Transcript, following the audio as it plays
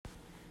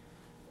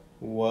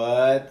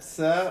What's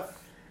up?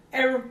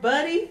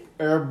 Everybody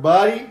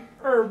Everybody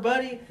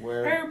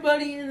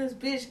in this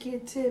bitch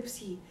get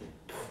tipsy.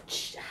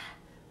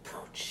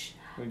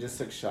 We just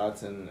took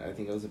shots and I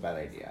think it was a bad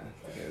idea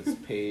because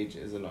Paige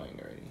is annoying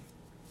already.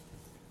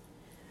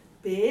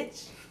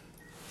 Bitch.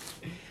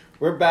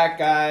 We're back,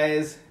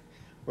 guys.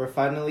 We're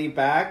finally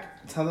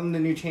back. Tell them the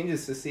new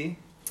changes, Sissy.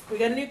 We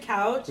got a new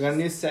couch. We got a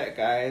new set,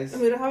 guys.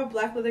 And we don't have a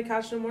black leather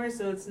couch no more,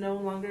 so it's no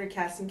longer a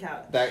casting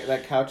couch.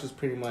 That couch is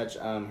pretty much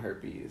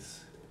herpes.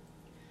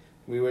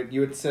 You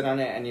would sit on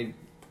it and you'd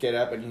get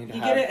up and you'd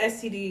get an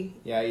STD.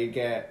 Yeah, you'd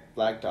get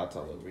black dots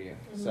all over you.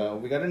 Mm-hmm. So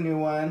we got a new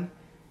one.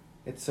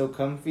 It's so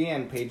comfy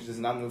and Paige does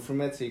not move from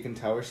it, so you can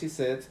tell where she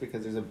sits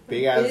because there's a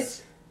big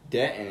ass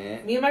dent in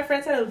it. Me and my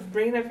friends had to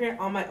bring it up here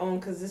on my own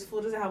because this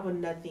fool doesn't help with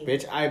nothing.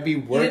 Bitch, I be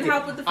working. You didn't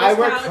help with the first I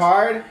work couch.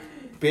 hard.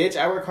 Bitch,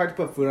 I work hard to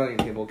put food on your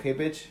table, okay,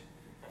 bitch?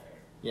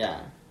 Yeah.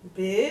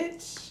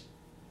 Bitch.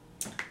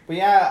 But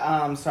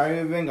yeah, sorry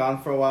we've been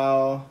gone for a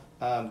while.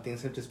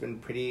 Things have just been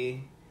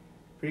pretty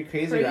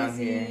crazy around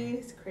here.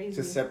 It's crazy.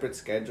 Just separate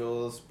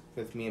schedules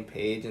with me and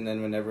Paige, and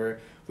then whenever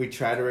we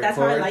try to record... That's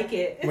how I like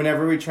it.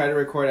 Whenever we try to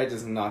record, I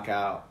just knock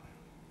out.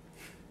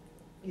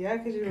 Yeah,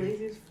 because you're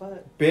lazy as fuck.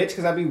 Bitch,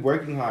 because I be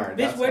working hard.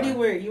 Bitch, where do you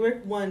work? You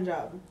work one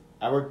job.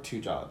 I work 2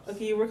 jobs.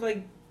 Okay, you work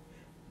like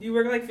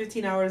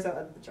 15 hours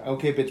at the job.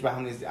 Okay, bitch, but how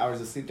many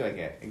hours of sleep do I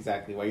get?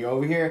 Exactly. While you're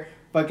over here,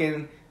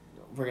 fucking,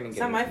 we're gonna get... It's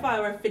not my fault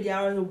I work 50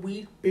 hours a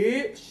week,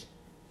 bitch.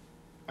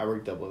 I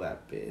work double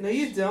that, bitch. No,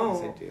 you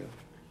don't. Yes, I do.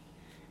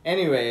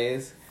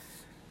 Anyways,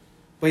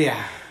 but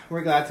yeah,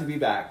 we're glad to be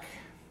back.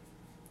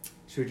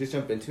 Should we just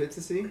jump into it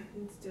to see?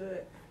 Let's do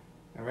it.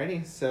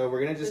 Alrighty, so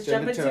we're gonna just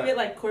jump into it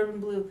like Corbin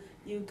Blue.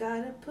 You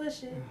gotta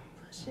push it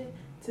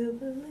to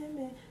the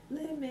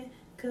limit,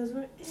 cause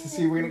we're in. So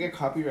see, we're gonna get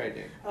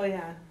copyrighted. Oh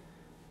yeah.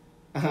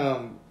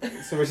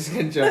 So we're just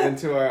gonna jump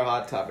into our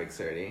hot topics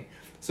already.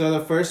 So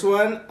the first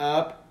one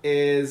up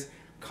is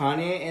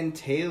Kanye and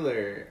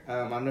Taylor.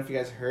 I don't know if you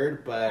guys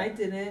heard, but I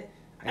didn't.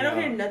 I don't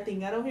hear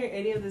nothing. I don't hear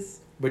any of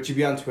this. But you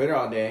be on Twitter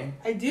all day.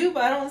 I do,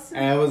 but I don't listen.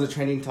 And it was a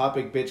trending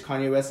topic, bitch.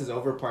 Kanye West is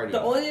over partying.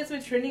 The only thing that's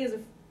been trending is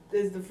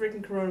the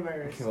freaking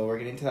coronavirus. Okay, well we're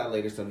getting to that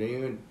later, so don't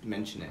even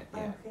mention it.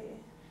 Yeah.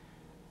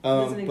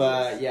 Okay.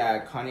 But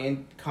yeah,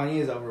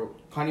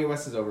 Kanye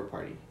West is over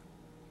party.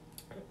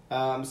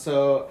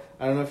 So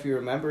I don't know if you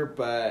remember,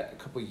 but a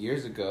couple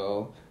years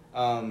ago,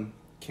 Kim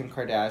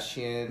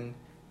Kardashian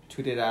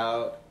tweeted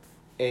out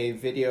a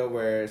video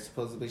where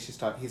supposedly he's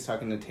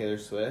talking to Taylor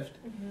Swift,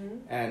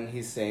 and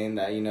he's saying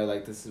that, you know,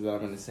 like, this is what I'm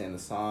going to say in the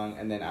song,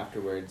 and then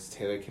afterwards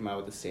Taylor came out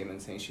with a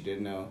statement saying she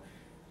didn't know,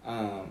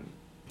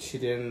 she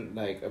didn't,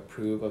 like,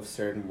 approve of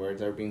certain words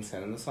that were being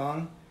said in the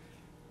song,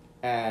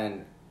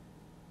 and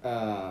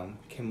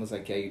Kim was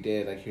like, yeah, you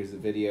did, like, here's the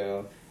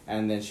video,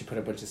 and then she put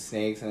a bunch of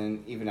snakes, and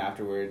then even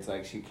afterwards,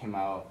 like, she came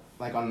out,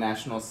 like, on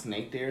National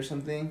Snake Day or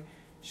something.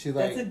 She,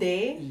 like, that's a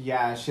day?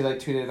 Yeah, she, like,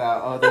 tweeted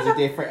out, oh, there's a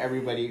day for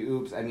everybody,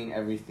 oops, I mean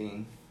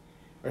everything.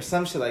 Or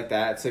some shit like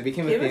that. So it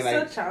became a thing,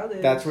 like, so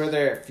childish. That's where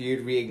their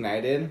feud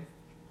reignited.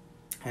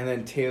 And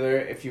then Taylor,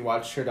 if you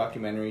watched her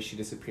documentary, she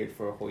disappeared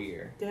for a whole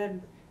year.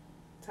 Good.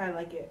 That's how I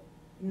like it.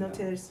 No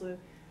Taylor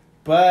Swift.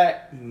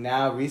 But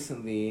now,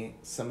 recently,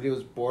 somebody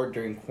was bored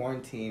during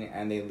quarantine,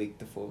 and they leaked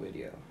the full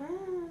video.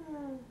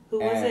 Who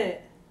was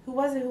it? Who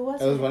was it? It was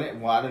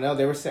well, I don't know.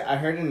 They were saying, I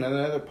heard in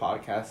another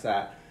podcast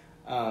that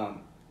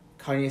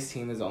Kanye's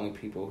team is the only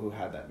people who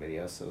had that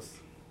video, so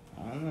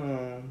I don't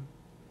know.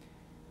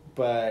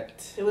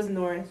 But it was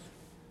North.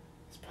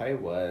 It probably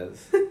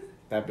was.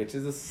 That bitch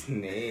is a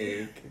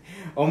snake.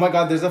 Oh my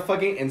god, there's a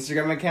fucking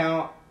Instagram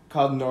account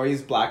called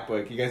Nori's Black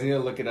Book. You guys need to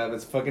look it up.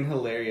 It's fucking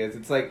hilarious.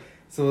 It's like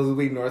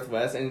supposedly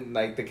Northwest, and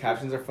like the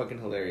captions are fucking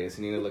hilarious.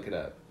 You need to look it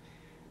up.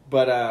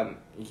 But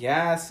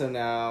yeah, so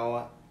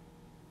now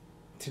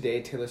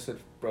today Taylor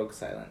Swift broke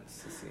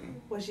silence. Let's see.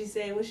 What'd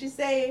she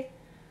say?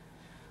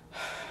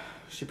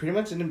 She pretty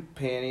much didn't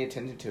pay any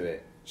attention to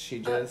it. She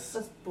just...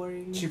 that's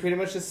boring. She pretty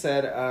much just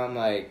said,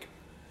 like,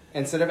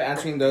 instead of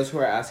answering those who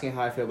are asking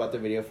how I feel about the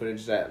video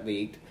footage that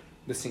leaked,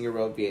 the singer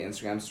wrote via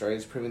Instagram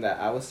stories, proving that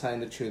I was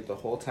telling the truth the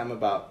whole time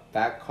about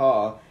that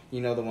call,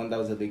 you know, the one that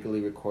was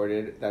illegally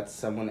recorded, that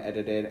someone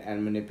edited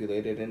and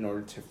manipulated in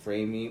order to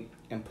frame me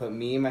and put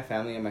me, my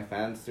family, and my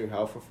fans through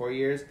hell for 4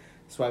 years.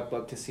 Swipe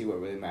up to see what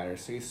really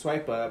matters. So you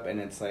swipe up, and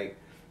it's like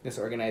this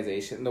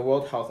organization, the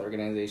World Health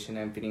Organization,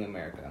 and Feeding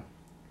America.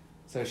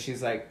 So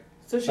she's like...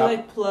 So she,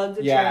 like, plugged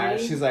the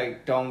charity? Yeah, she's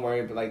like, don't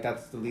worry, but, like,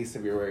 that's the least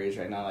of your worries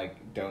right now.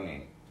 Like,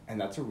 donate.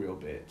 And that's a real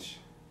bitch.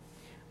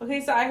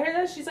 Okay, so I heard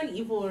that she's, like,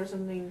 evil or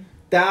something.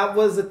 That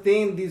was the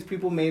thing. These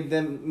people made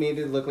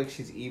it look like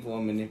she's evil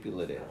and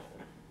manipulative.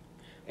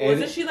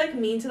 Wasn't she, like,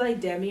 mean to, like,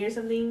 Demi or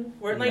something?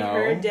 Weren't, like,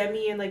 her,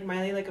 Demi, and, like,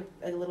 Miley, like,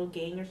 a little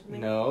gang or something?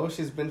 No,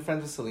 she's been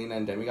friends with Selena,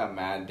 and Demi got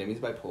mad. Demi's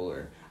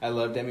bipolar. I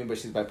love Demi, but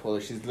she's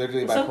bipolar. She's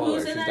literally bipolar. So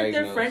who's in, she's like,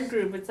 their friend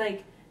group? It's,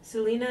 like,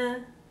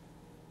 Selena...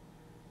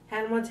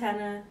 Hannah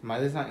Montana.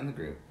 Miley's not in the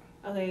group.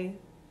 Okay,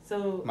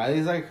 so...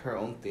 Miley's, like, her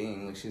own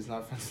thing. Like, she's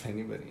not friends with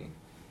anybody.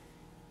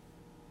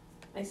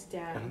 I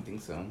stand. I don't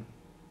think so.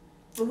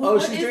 Oh,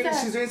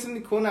 she's doing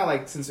something cool now.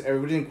 Like, since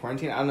everybody's in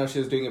quarantine, I don't know if she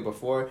was doing it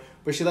before,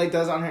 but she like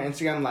does on her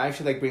Instagram live.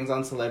 She like brings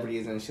on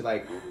celebrities and she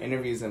like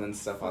interviews them and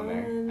stuff on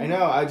there. I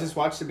know. I just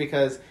watched it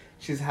because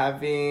she's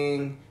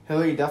having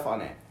Hilary Duff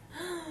on it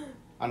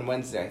on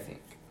Wednesday, I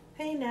think.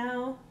 Hey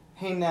now.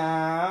 Hey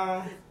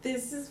now.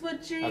 This is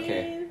what you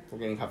Okay, we're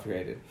getting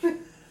copyrighted.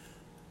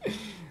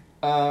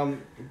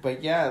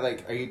 But yeah,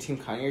 like, are you Team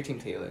Kanye or Team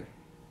Taylor?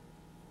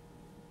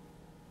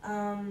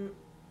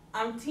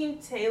 I'm Team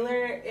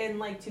Taylor in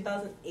like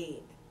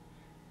 2008.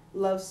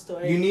 Love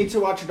Story. You need to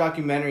watch a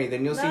documentary,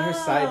 then you'll see her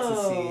sides to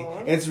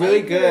see. It's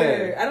really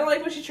good. I don't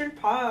like when she turned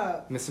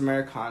pop. Miss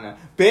Americana.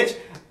 Bitch,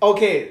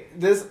 okay,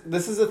 this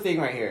is the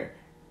thing right here.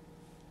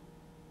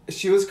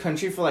 She was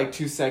country for like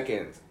 2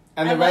 seconds.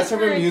 And the rest of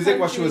her music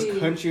while she was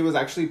country was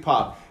actually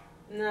pop.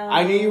 No.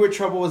 I Knew You Were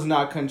Trouble was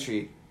not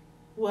country.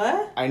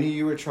 What? I Knew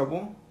You Were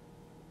Trouble?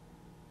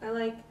 I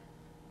like,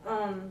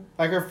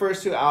 Like, her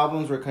first 2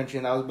 albums were country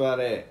and that was about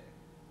it.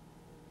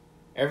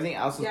 Everything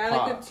else was pop. Yeah,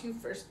 I like the 2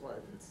 first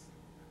ones.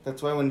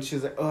 That's why when she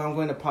was like, oh, I'm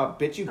going to pop.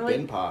 Bitch, you've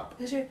been pop.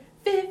 Because you're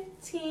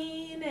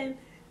 15 and...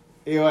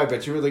 Ew, I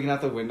bet you were looking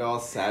out the window all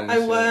sad and I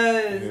shit.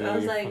 was. Ew, I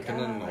was like, oh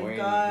annoying. my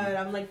god,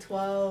 I'm like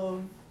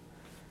 12.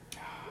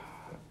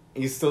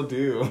 You still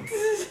do.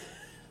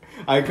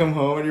 I come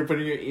home and you're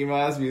putting your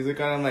emo-ass music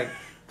on. I'm like,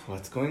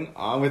 what's going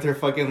on with her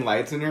fucking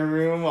lights in her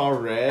room all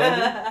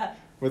red?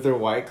 With her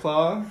White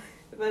Claw?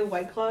 My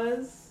White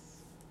Claws?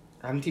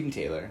 I'm Team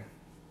Taylor.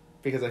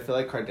 Because I feel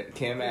like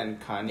Kim and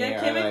Kanye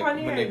Kim and are like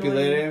Kanye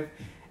manipulative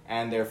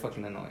and they're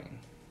fucking annoying.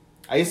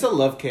 I used to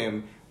love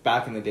Kim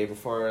back in the day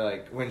before,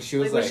 like, when she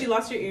was when she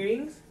lost her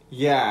earrings?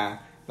 Yeah.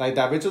 Like,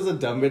 that bitch was a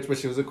dumb bitch, but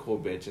she was a cool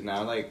bitch. And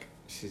now, like,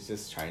 she's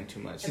just trying too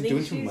much. She's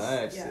doing too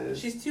much. Yeah,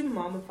 she's too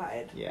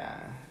mommified. Yeah.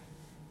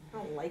 I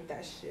don't like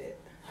that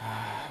shit.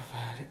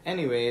 But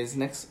anyways,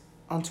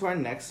 on to our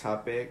next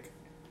topic.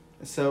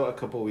 So, a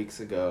couple weeks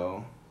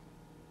ago,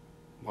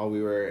 while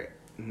we were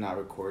not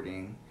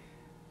recording,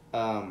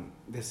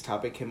 this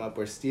topic came up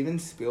where Steven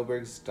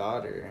Spielberg's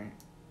daughter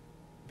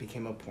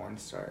became a porn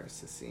star,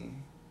 Sissy.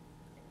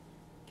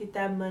 Get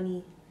that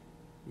money.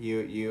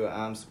 You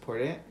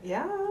support it?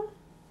 Yeah.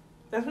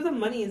 That's where the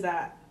money is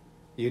at.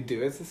 You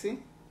do it, Sissy?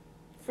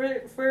 For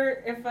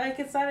if I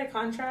could sign a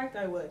contract,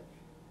 I would.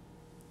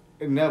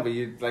 No, but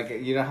you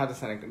don't have to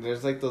sign it.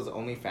 There's like those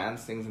OnlyFans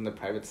things in the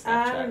private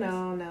Snapchat.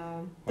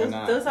 No. Why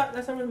not? That's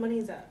not where the money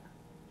is at.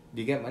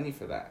 You get money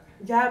for that.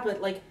 Yeah,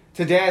 but like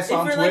today I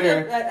saw on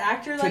Twitter. Like an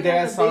actor, like today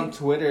I saw on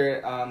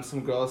Twitter.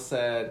 Some girl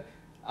said,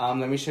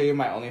 "Let me show you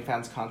my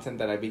OnlyFans content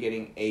that I'd be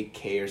getting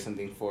 8K or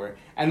something for."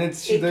 And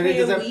it's she literally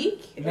does a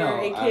week or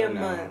 8K a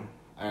month.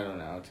 I don't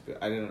know.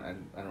 I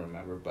don't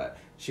remember, but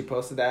she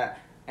posted that,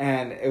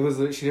 and it was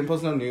she didn't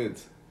post no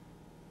nudes.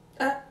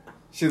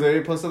 She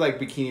literally posted like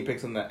bikini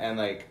pics on and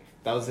like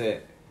that was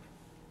it.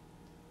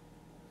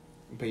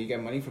 But you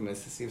get money from it,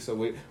 Sissy.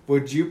 So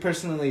would you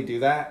personally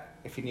do that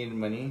if you needed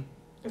money?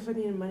 If I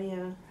needed money,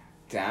 yeah.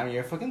 Damn,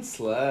 you're a fucking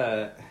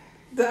slut.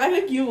 I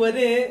think you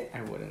wouldn't.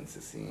 I wouldn't,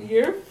 Sissy.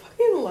 You're a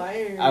fucking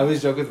liar. I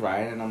always joke with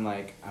Ryan, and I'm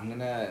like, I'm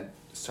gonna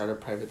start a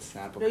private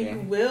Snap, okay? No,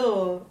 you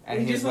will.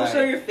 And you just won't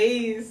show your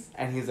face.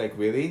 And he's like,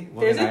 really?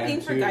 Well, there's a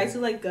thing for guys who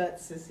like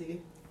guts, Sissy.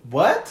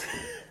 What?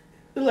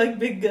 Who like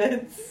big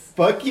guts.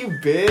 Fuck you,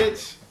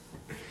 bitch.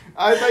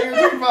 I thought you were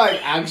talking about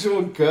like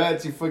actual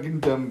guts, you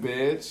fucking dumb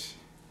bitch.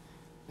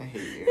 I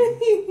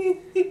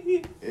hate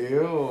you.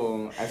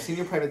 Ew. I've seen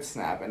your private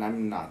Snap and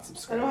I'm not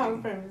subscribed. I don't have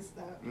a private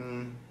Snap.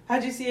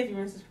 How'd you see it if you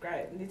weren't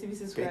subscribed? You need to be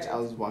subscribed. Bitch, I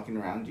was walking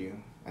around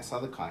you. I saw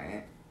the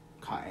content.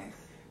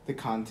 The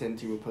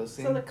content you were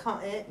posting. So the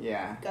content?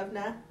 Yeah.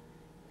 Governor?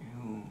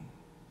 Ew.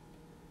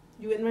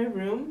 You in my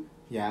room?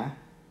 Yeah.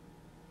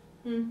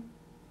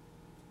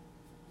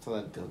 Saw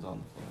that dildo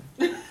on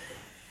the floor.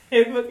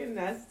 You're fucking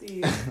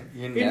nasty.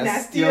 You're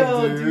nasty,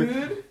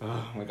 dude.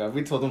 Oh my god,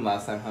 we told him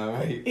last time, huh?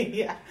 Right?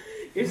 Yeah.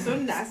 You're so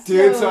nasty.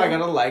 Dude, so I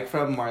got a like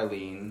from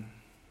Marlene.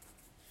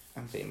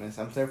 I'm famous.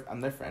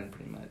 I'm their friend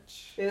pretty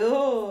much.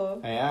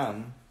 Ew. I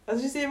am. I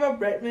was just saying about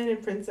Bretman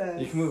and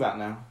Princess. You can move out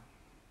now.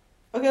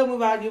 Okay, I'll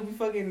move out. You'll be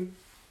fucking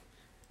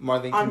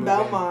Marlene can on move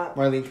Belmont.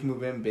 In. Marlene can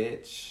move in,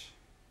 bitch.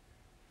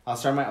 I'll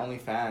start my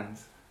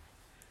OnlyFans.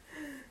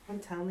 I'm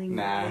telling you.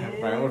 Nah,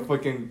 Ryan would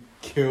fucking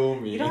kill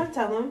me. You don't have to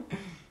tell him.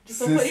 Just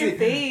don't put your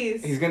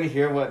face. He's gonna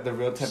hear what the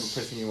real type of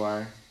person you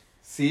are.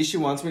 See, she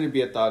wants me to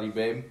be a thotty,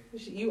 babe.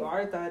 You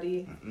are a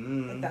thotty.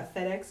 Like that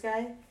FedEx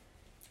guy.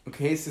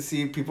 Okay, so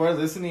see, people are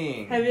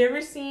listening. Have you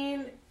ever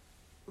seen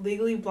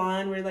Legally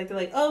Blonde where like they're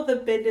like, oh, the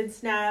bend and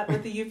snap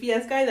with the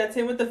UPS guy? That's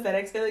him with the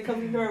FedEx guy that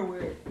comes into our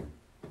work.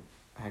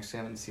 I actually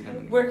haven't seen him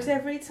anymore. Works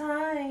every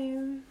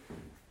time.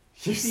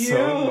 You're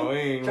so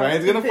annoying.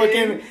 Ryan's gonna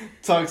fucking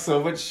talk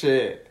so much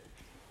shit.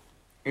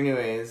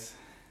 Anyways.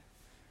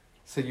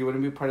 So you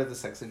wouldn't be part of the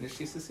sex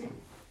industry, Sissy?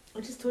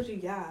 I just told you,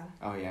 yeah.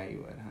 Oh, yeah, you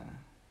would, huh?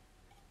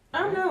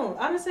 I don't know.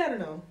 Honestly, I don't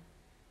know.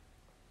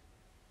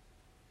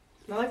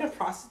 Not like a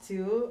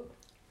prostitute.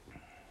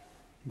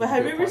 But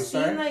have you ever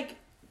seen, like,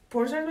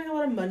 porn stars make a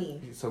lot of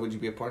money? So would you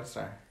be a porn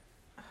star?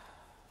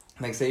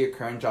 Like, say your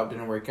current job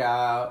didn't work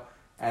out,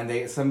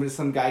 And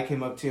some guy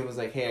came up to him and was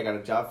like, hey, I got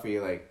a job for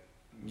you. Like,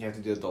 you have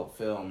to do adult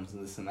films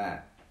and this and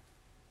that.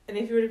 And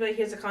if you were to be like,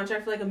 here's a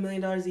contract for like $1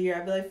 million a year,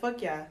 I'd be like,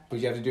 fuck yeah. But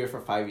you have to do it for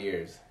 5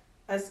 years.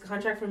 As a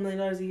contract for $1 million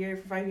a year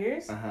for 5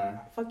 years? Uh-huh.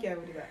 Fuck yeah, I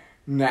would do that.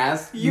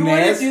 You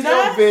wouldn't do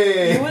that?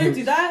 Bitch. You wouldn't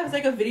do that? It's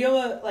like a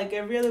video like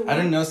every other week. I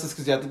don't know, sis,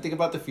 because you have to think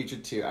about the future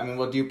too. I mean,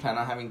 well, do you plan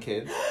on having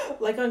kids?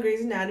 Like on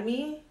Grey's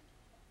Anatomy?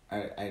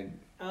 I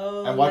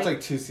Oh, watched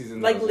like 2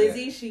 seasons. Like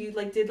Lizzie, she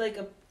like did like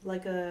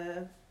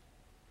a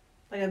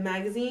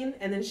magazine,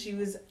 and then she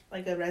was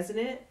like a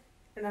resident.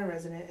 Or not a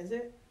resident, is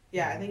it?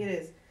 Yeah, I think it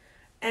is.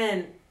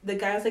 And the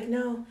guy was like,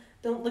 no,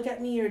 don't look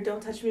at me or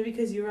don't touch me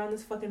because you were on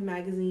this fucking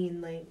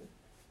magazine. Like,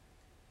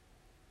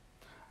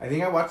 I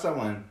think I watched that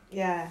one.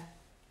 yeah.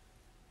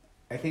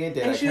 I think I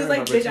did. And I she was can't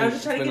like, remember. bitch, I was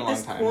just trying to get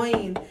this time.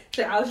 coin.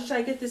 She's like, I was just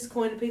trying to get this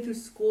coin to pay through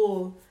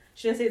school.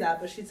 She didn't say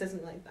that, but she said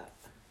something like that.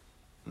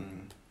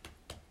 Mm.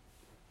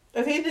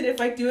 Okay, then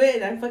if I do it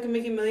and I'm fucking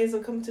making millions,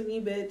 they'll come to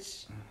me,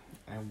 bitch.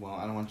 I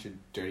won't. I don't want your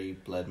dirty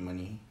blood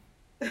money.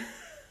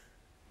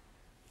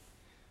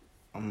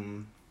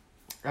 I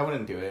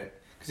wouldn't do it.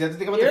 Because you have to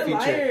think about You're the future.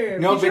 a liar.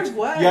 No, Future bitch. of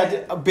what? You have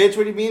to, bitch,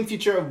 what do you mean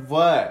future of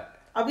what?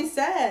 I'll be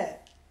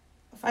set.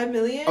 5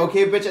 million?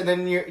 Okay, bitch, and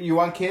then you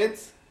want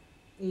kids?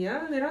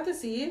 Yeah, they don't have to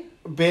see.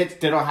 Bitch,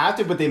 they don't have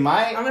to, but they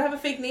might. I'm gonna have a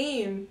fake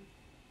name.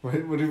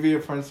 What would be your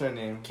porn star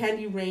name?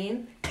 Candy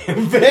Rain.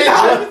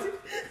 Bitch!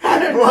 I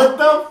don't know. What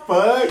the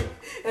fuck?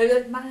 And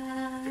like, my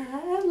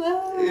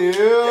love.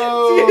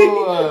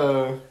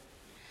 Ew.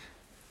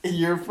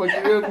 You're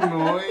fucking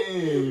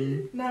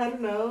annoying. No, I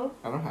don't know.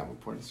 I don't have a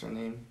porn star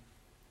name.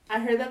 I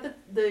heard that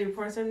the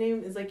porn star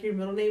name is like your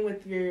middle name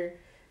with your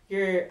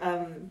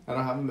I don't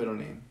have a middle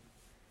name.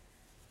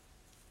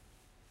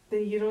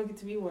 Then you don't get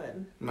to be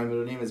one. My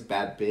middle name is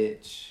Bad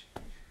Bitch.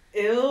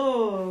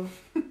 Ew.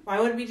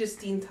 Why would it be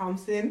Justine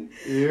Thompson?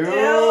 Ew.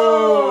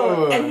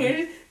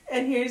 Ew.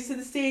 And here's to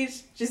the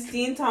stage,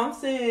 Justine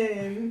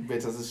Thompson.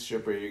 Bitch, that's a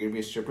stripper. You're gonna be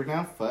a stripper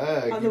now?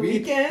 Fuck. On the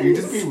weekends? You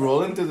just be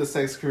rolling through the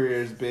sex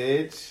careers,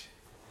 bitch.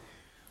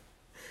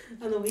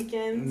 On the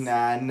weekends.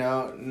 Nah,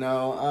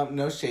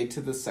 no shade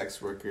to the sex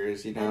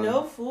workers, you know. I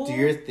know, fool. Do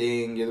your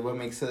thing. You're what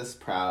makes us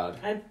proud.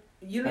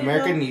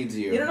 America needs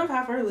you. You don't know if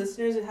half our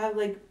listeners would have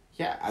like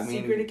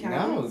secret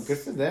accounts. No, good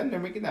for them. They're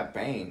making that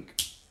bank.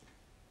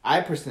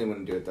 I personally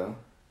wouldn't do it though.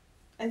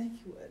 I think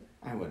you would.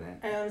 I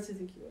wouldn't. I honestly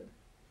think you would.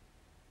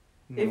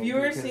 No, if you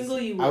were single,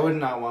 you would. I would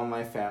not want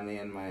my family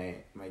and my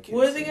kids.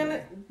 What are they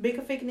gonna make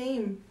a fake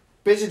name?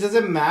 Bitch, it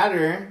doesn't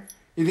matter.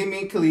 You think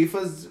me and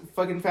Khalifa's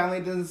fucking family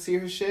doesn't see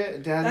her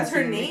shit? That's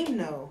her name,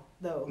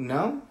 though.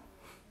 No?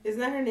 Isn't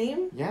that her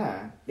name?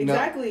 Yeah.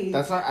 Exactly. No,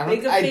 that's not.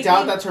 I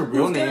doubt that's her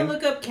real name. Who's gonna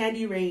look up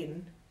Candy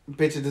Rain?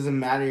 Bitch, it doesn't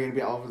matter. You're gonna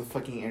be all over the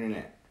fucking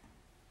internet.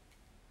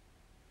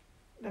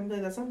 I'm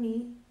like, that's not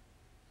me.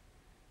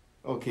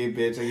 Okay,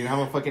 bitch. Like, you have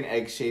a fucking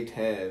egg-shaped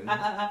head.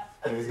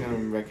 Nobody's gonna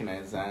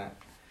recognize that.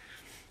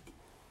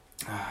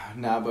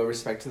 Nah, but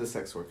respect to the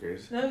sex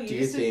workers. No,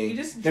 you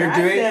just they're drag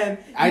doing them.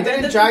 I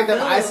didn't drag them.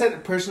 I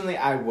said personally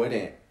I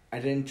wouldn't. I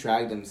didn't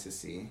drag them,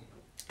 sissy.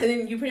 And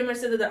then you pretty much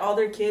said that all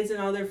their kids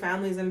and all their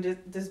families and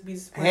just be.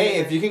 Hey,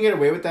 if you can get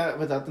away with that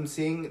without them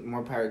seeing,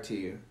 more power to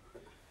you.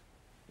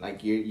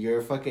 Like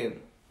you're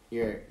fucking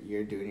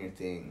you're doing your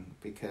thing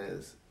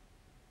because,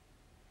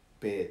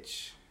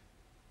 bitch.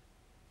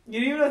 You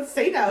didn't even know what to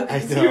say now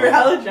because I you were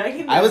hella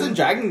dragging them. I wasn't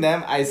dragging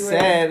them. I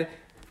said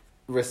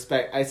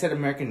respect. I said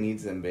America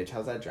needs them, bitch.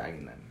 How's that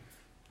dragging them?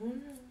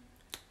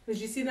 Did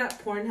you see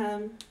that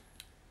Pornhub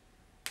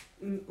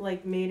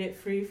like made it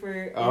free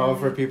for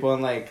for people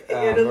in like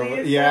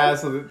Italy? Yeah,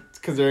 so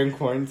because they're in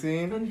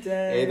quarantine. I'm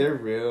dead. Hey, they're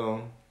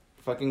real.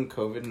 Fucking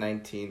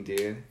COVID-19,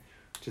 dude.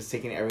 Just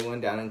taking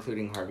everyone down,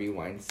 including Harvey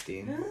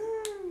Weinstein.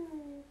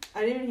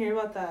 I didn't even hear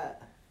about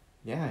that.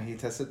 Yeah, he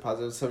tested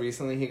positive. So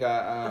recently he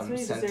got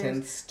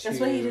sentenced to...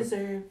 That's what he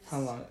deserves. How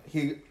long?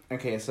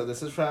 Okay, so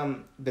this is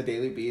from the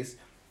Daily Beast.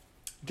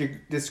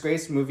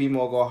 Disgraced movie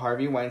mogul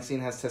Harvey Weinstein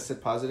has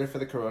tested positive for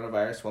the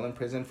coronavirus while in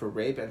prison for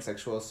rape and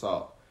sexual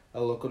assault, a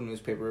local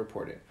newspaper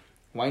reported.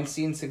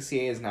 Weinstein,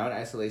 68, is now in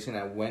isolation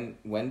at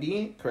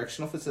Wendy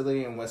Correctional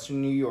Facility in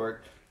Western New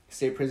York.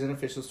 State prison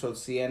officials told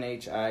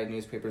CNHI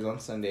newspapers on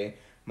Sunday.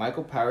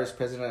 Michael Powers,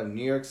 president of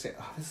New York State...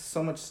 Oh, this is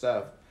so much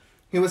stuff.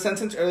 He was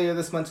sentenced earlier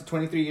this month to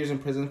 23 years in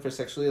prison for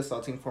sexually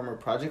assaulting former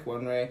Project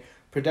One Ray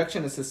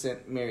production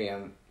assistant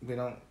Miriam. I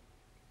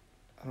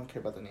don't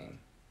care about the name.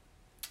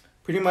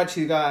 Pretty much,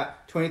 he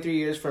got 23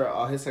 years for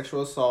all his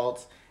sexual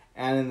assaults,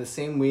 and in the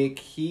same week,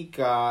 he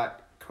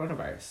got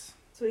coronavirus.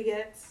 That's what he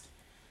gets.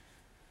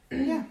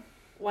 Yeah.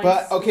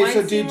 But, okay,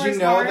 so did you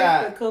know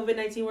that...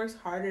 COVID-19 works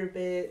harder,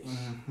 bitch.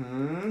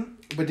 Mm-hmm.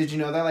 But did you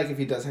know that, like, if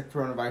he does have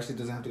coronavirus, he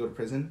doesn't have to go to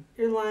prison?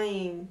 You're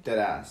lying.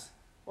 Deadass.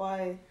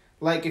 Why?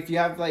 Like, if you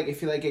have, like,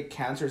 get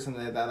cancer or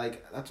something like that,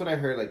 like, that's what I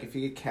heard. Like, if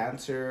you get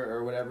cancer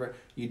or whatever,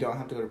 you don't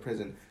have to go to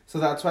prison. So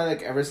that's why,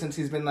 like, ever since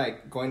he's been,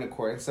 like, going to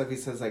court and stuff, he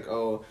says, like,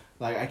 oh,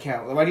 like, I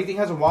can't... Why do you think he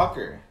has a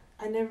walker?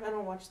 I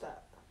don't watch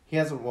that. He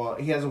has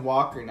a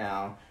walker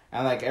now.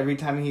 And, like, every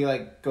time he,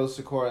 like, goes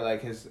to court,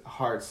 like, his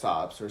heart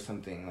stops or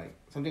something. Like,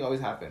 Something always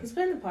happens. He's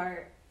playing the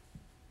part.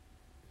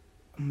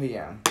 But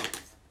yeah.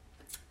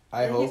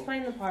 I hope. He's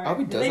playing the part. I hope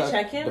he does Did they have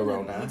check him? the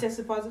Rona. He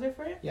tested positive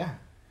for it? Yeah.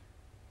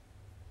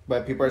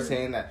 But people are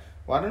saying that,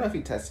 well, I don't know if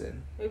he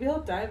tested. Maybe he'll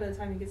die by the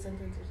time he gets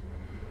sentenced or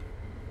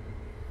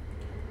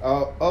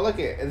something. Look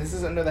it. This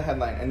is under the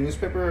headline. A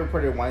newspaper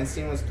reported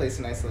Weinstein was placed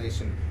in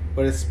isolation,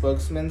 but a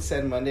spokesman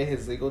said Monday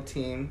his legal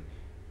team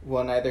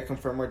will neither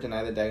confirm or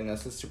deny the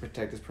diagnosis to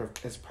protect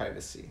his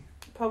privacy.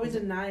 Probably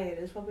deny it.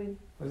 It's probably...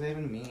 What does that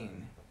even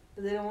mean?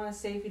 They don't want to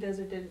say if he does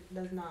or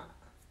does not.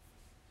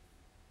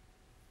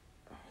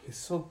 He's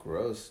so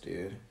gross,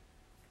 dude.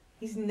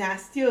 He's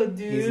nasty, dude.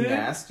 He's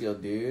nasty,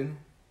 dude.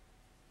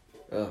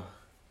 Ugh.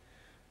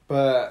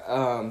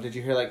 But, did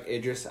you hear, like,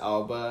 Idris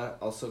Elba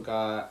also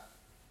got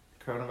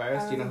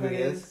coronavirus? Do you know who he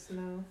is?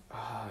 No.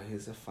 Oh,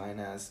 he's a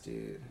fine-ass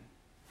dude.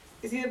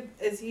 Is he...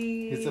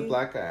 He's the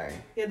black guy.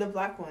 Yeah, the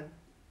black one.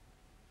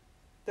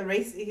 The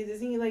race...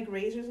 Isn't he, like,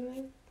 race or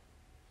something?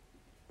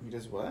 He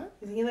does what?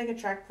 Isn't he, like, a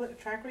track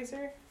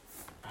racer?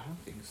 I don't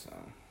think so.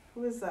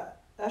 Who is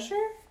that? Usher?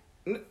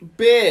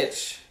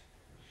 Bitch!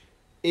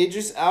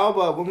 Idris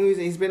Elba. What movies?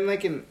 He's been,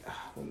 like, in...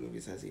 What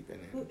movies has he been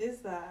in? Who is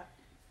that?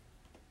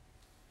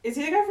 Is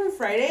he the guy from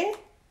Friday?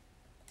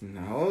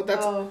 No,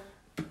 that's... Oh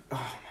my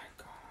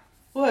God.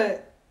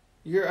 What?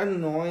 You're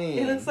annoying.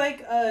 He looks like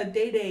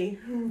Day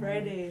from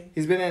Friday.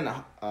 He's been in...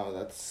 Oh,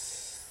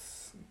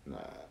 that's...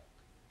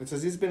 It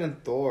says he's been in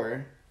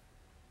Thor.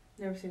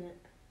 Never seen it.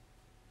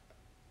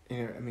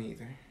 Yeah, me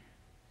either.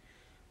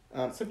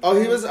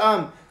 He was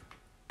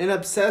in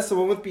Obsessed, the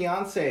one with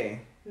Beyonce.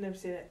 Never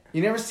seen it.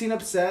 You never seen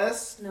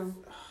Obsessed? No.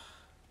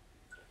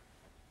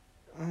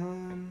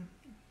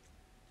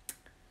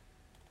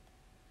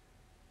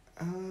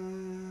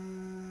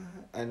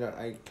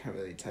 I can't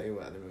really tell you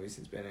what other movies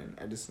he's been in.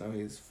 I just know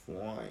he's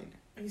fine.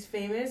 He's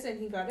famous and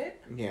he got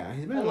it? Yeah,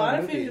 he's been in a lot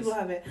of famous people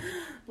have it.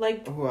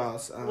 Like, who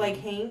else? Like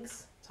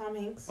Hanks. Tom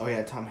Hanks. Oh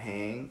yeah, Tom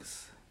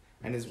Hanks.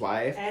 And his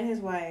wife.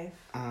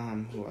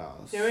 Who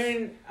else? They were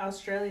in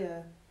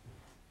Australia.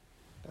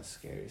 That's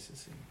scary,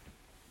 sissy.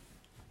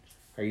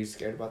 Are you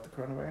scared about the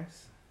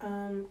coronavirus?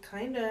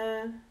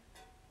 Kinda.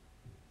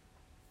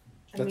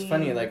 That's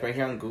funny. Like right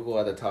here on Google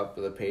at the top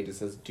of the page, it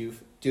says do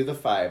the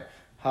 5.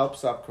 Help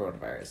stop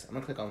coronavirus. I'm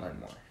gonna click on learn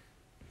more.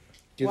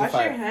 Wash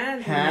your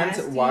hands.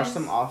 Hands, wash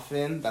them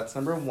often. That's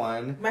number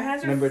 1. My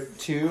hands are number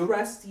 2.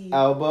 crusty.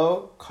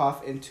 Elbow,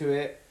 cough into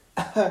it.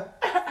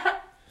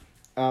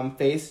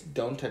 Face,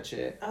 don't touch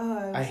it.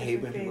 I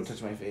hate when people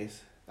touch my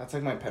face. That's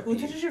like my pet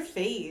peeve. Who touches your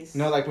face?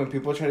 No, like when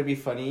people try to be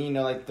funny, you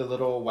know, like the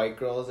little white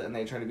girls, and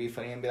they try to be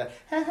funny and be like,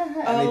 ha ha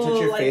ha, and they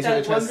touch your face or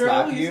they try to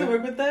slap you. Who used to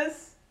work with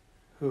us?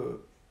 Who?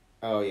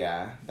 Oh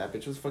yeah, that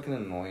bitch was fucking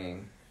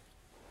annoying.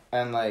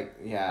 And like,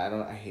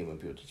 yeah, I hate when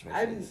people touch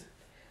my face.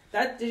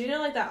 Did you know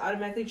like that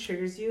automatically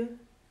triggers you?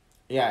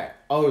 Yeah.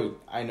 Oh,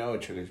 I know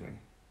it triggers me.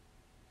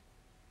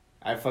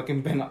 I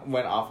fucking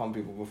went off on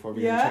people before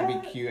because they try to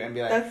be cute and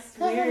be like, that's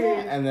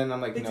weird. And then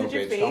I'm like, no,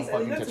 bitch, don't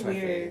fucking touch my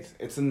face.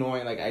 It's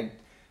annoying. Like, I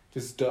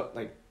just don't,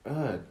 like,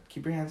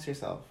 keep your hands to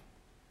yourself.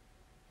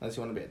 Unless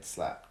you want to get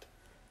slapped.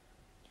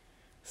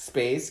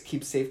 Space,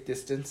 keep safe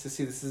distance.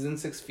 See, this is in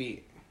 6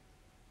 feet.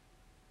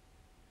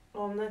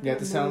 Oh, I'm not. You have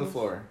to stand on the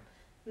floor.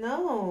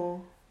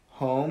 No.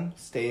 Home,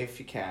 stay if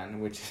you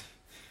can, which,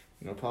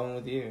 no problem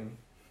with you.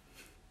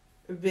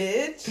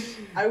 Bitch,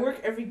 I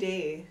work every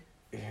day.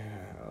 Yeah,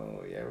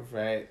 oh, yeah,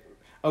 right.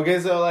 Okay,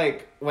 so,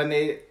 like, when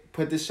they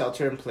put this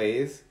shelter in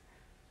place,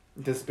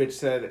 this bitch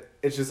said,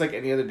 it's just like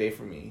any other day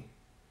for me.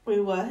 Wait,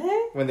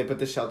 what? When they put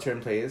the shelter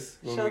in place.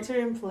 Shelter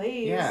in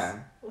place? Yeah.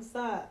 What's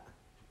that?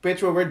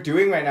 Bitch, what we're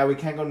doing right now, we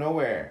can't go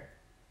nowhere.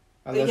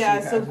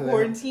 So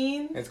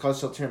quarantine? It's called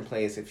shelter in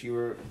place. If you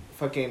were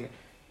fucking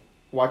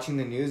watching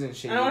the news and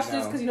shit, I don't watch the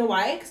news because you know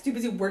why? Because you're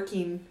busy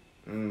working.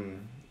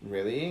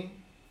 Really?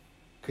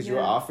 Because you were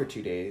off for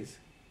 2 days.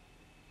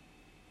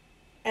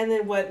 And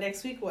then what?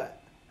 Next week,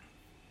 what?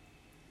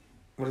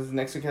 What does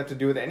next week have to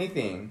do with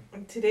anything?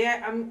 Today,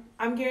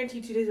 I'm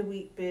guaranteed 2 days a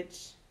week,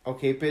 bitch.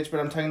 Okay, bitch,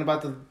 but I'm talking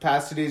about the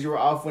past 2 days you were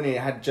off when it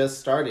had just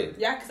started.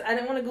 Yeah, because I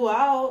didn't want to go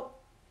out.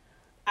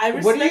 I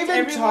respect What are you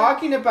even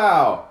talking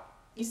about?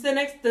 You said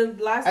the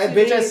last 2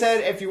 days. Bitch, I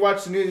said if you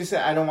watch the news, you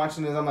said I don't watch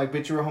the news. I'm like,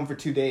 bitch, you were home for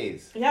 2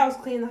 days. Yeah, I was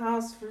cleaning the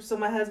house so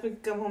my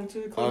husband could come home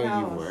too to clean the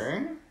house.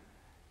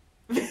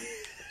 Oh, you were?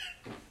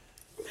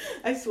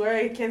 I swear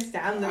I can't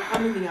stand them.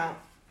 I'm moving out.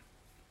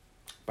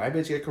 Bye,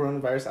 bitch, get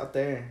coronavirus out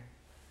there.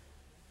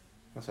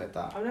 That's what I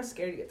thought. I'm not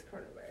scared to get the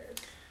coronavirus.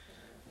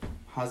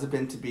 How's it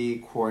been to be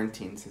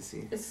quarantined,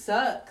 sissy? It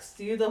sucks,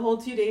 dude. The whole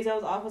 2 days I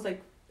was off, I was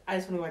like, I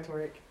just want to go back to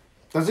work.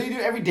 That's what you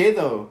do every day,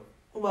 though.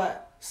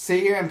 What?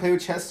 Sit here and play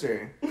with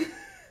Chester.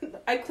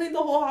 I cleaned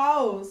the whole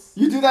house.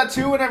 You do that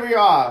too whenever you're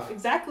off.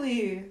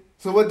 Exactly.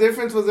 So what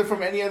difference was it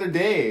from any other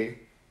day?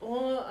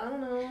 Well, I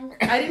don't know.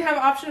 I didn't have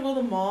an option to go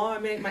to the mall. I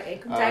mean, my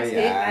income tax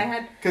hit. And I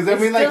had. Because I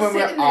mean, like when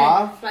we're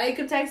off, my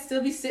income tax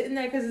still be sitting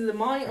there because the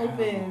mall ain't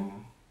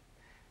open.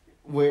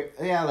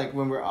 Like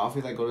when we're off,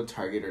 we like go to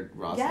Target or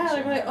Ross. Yeah,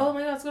 like we're like, oh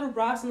my god, let's go to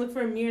Ross and look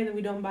for a mirror, and then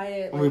we don't buy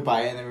it. Like, we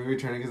buy it and then we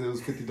return it because it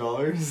was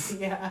 $50.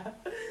 Yeah.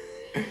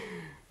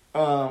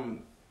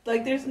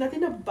 Like, there's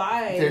nothing to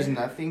buy. There's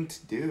nothing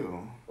to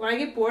do. When I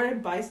get bored, I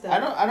buy stuff.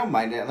 I don't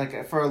mind it.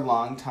 Like, for a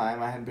long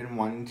time, I had been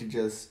wanting to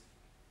just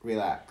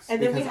relax.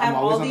 And then because we have I'm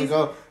always all on these... the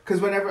go.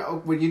 Because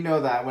when you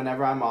know that,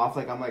 whenever I'm off,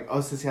 like, I'm like,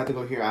 oh, since you have to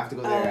go here, I have to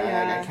go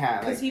there. I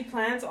can't. Because he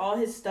plans all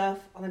his stuff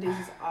on the days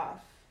he's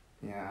off.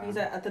 Yeah. He's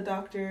at the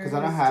doctor. Because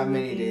I don't have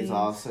many days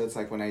off, so it's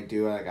like when I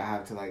do, like, I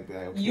have to, like, be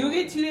like, okay. You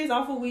get 2 days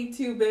off a week,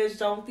 too, bitch.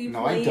 Don't be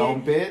No, playing. I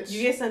don't, bitch.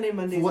 You get Sunday,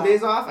 Mondays off. off. 4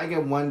 days off? I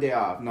get 1 day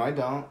off. No, I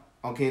don't.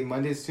 Okay,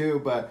 Mondays, too,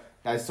 but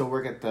I still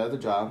work at the other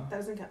job. That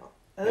doesn't count.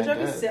 The other job,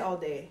 you sit all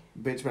day.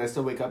 Bitch, but I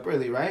still wake up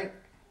early, right?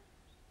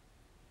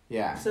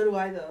 Yeah. So do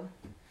I, though.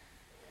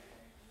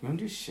 You don't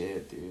do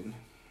shit, dude.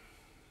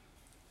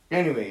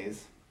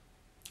 Anyways.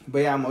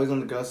 But yeah, I'm always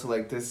on the go, so,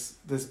 like, this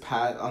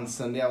on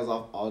Sunday, I was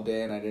off all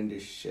day, and I didn't do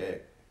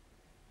shit.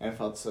 I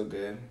felt so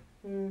good.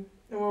 And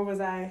where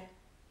was I?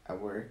 At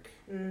work.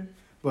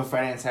 But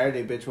Friday and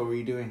Saturday, bitch, what were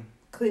you doing?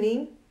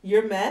 Cleaning.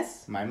 Your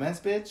mess. My mess,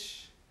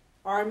 bitch?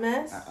 Our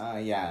mess.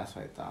 Yeah, that's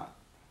what I thought.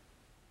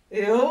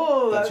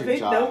 Ew, That's that your fake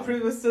job. no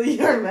proof was still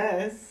your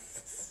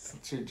mess.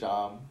 It's your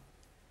job.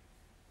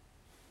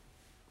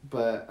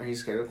 But are you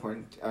scared of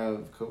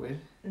COVID?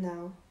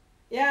 No.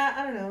 Yeah,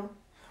 I don't know.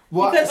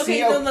 Well, because,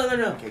 see, okay,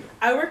 no. Okay.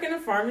 I work in a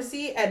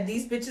pharmacy, and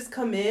these bitches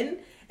come in,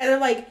 and they're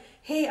like,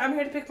 hey, I'm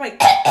here to pick my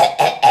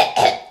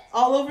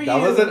all over That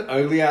you. was an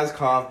ugly ass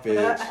cough,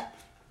 bitch.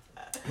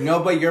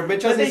 No, but your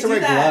bitch needs to wear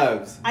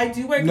gloves. I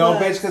do wear gloves.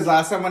 No, bitch, because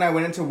last time when I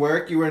went into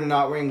work, you were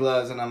not wearing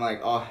gloves, and I'm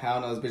like, oh,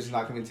 hell no, this bitch is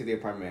not coming to the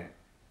apartment.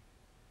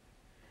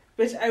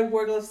 Bitch, I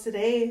wore gloves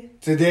today.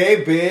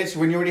 Today, bitch,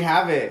 when you already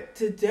have it.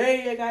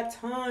 Today, I got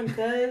time,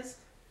 cuz.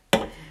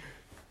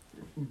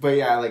 But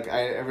yeah, like,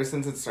 ever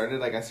since it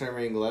started, like, I started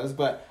wearing gloves,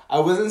 but I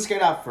wasn't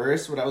scared at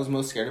first. What I was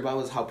most scared about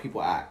was how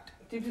people act.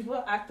 Dude,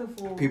 people act a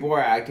fool. People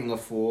were acting a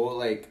fool,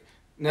 like...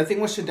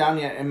 Nothing was shut down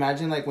yet.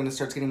 Imagine, like, when it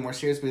starts getting more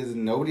serious because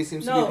nobody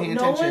seems to be paying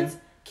attention. No one's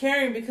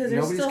caring because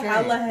there's still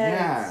hella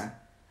heads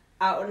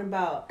out and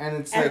about. And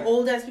it's and like...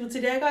 old-ass people.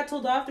 Today I got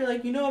told off, they're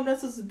like, you know I'm not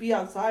supposed to be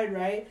outside,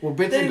 right? Well,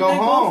 bitch, then go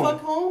home. Go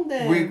fuck home,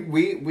 then.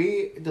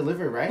 We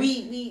deliver, right?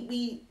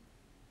 We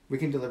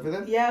can deliver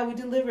them? Yeah, we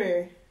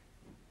deliver.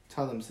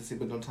 Tell them, sissy,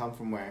 but don't tell them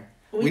from where.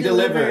 We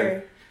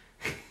deliver.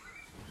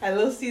 At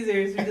Little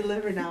Caesars, we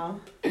deliver now.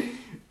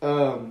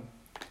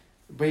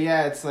 But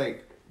yeah, it's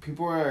like,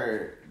 people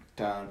are...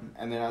 dumb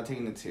and they're not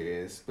taking it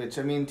serious, which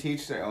I mean,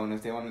 teach their own.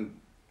 If they want to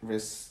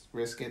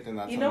risk it, then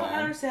that's you know what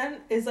I understand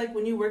is like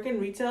when you work in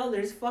retail,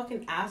 there's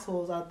fucking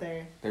assholes out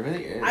there. There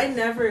really is. I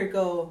never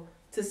go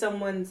to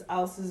someone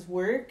else's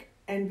work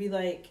and be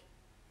like,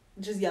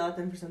 just yell at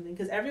them for something,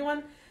 because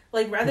everyone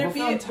like rather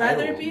be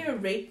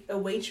a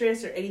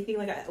waitress or anything.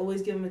 Like, I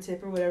always give them a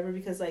tip or whatever,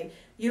 because like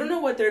you don't know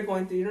what they're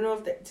going through. You don't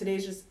know if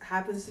today's just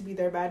happens to be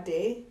their bad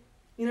day.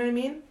 You know what I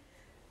mean?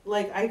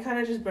 Like, I kind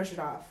of just brush it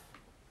off.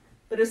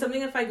 But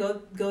if I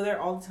go there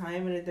all the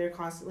time and they're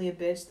constantly a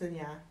bitch, then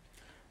yeah.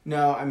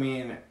 No, I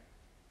mean,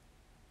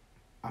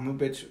 I'm a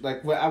bitch.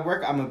 Like, at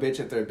work, I'm a bitch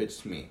if they're a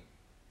bitch to me.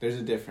 There's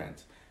a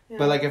difference. Yeah.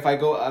 But, like, if I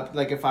go up,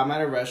 like, if I'm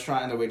at a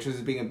restaurant and the waitress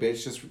is being a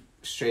bitch just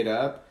straight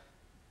up,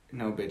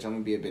 no, bitch, I'm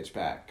going to be a bitch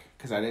back.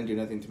 Because I didn't do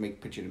nothing to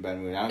put you in a bad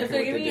mood. I don't care what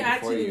they're giving you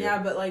attitude,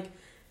 yeah, but, like,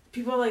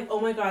 people are like,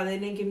 oh my god, they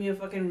didn't give me a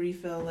fucking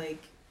refill,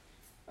 like...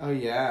 Oh,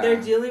 yeah. They're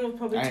dealing with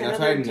probably 10 other That's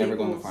why I never tables.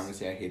 go in the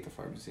pharmacy. I hate the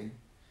pharmacy.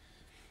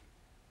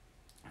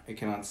 I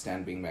cannot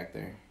stand being back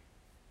there.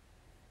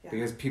 Yeah.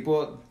 Because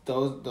people,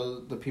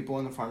 the people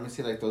in the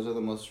pharmacy, like, those are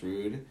the most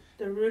rude.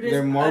 The rudest.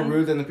 They're more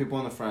rude than the people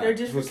in the front. They're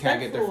disrespectful. Who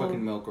can't get their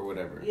fucking milk or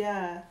whatever.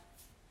 Yeah.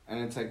 And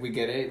it's like, we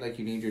get it, like,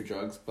 you need your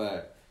drugs,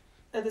 but...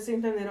 At the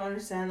same time, they don't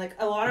understand. Like,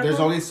 a lot of There's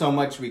them, only so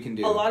much we can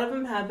do. A lot of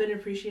them have been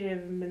appreciative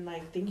and been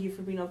like, thank you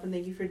for being open,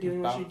 thank you for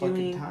doing what you're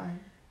doing. Time.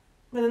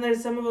 But then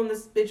there's some of them,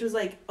 this bitch was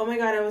like, oh my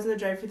god, I was in the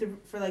drive-thru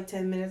for like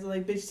 10 minutes. I'm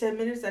like, bitch, 10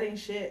 minutes? That ain't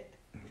shit.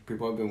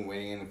 People have been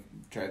waiting in the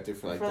drive-thru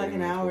for like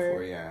an hour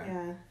before,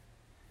 yeah.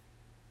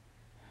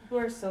 People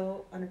are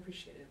so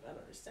unappreciative. I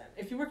don't understand.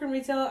 If you work in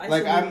retail, I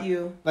like, salute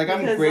you. Like,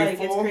 I'm grateful. Like,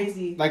 it's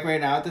crazy. Like,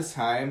 right now at this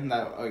time,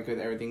 that, like, with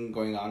everything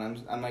going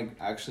on, I'm like,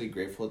 actually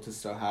grateful to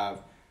still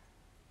have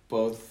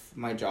both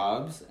my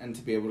jobs and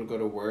to be able to go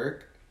to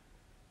work.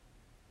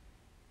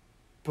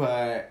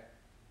 But,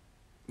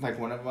 like,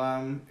 one of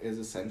them is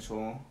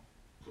essential.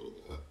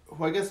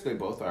 Well, I guess they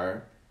both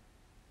are.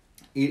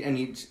 And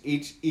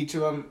each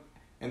of them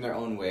in their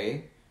own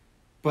way.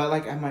 But,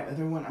 like, at my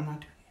other one, I'm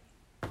not doing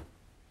anything.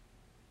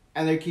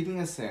 And they're keeping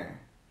us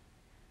there.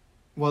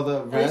 Well,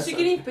 the rest... Unless you're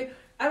getting paid.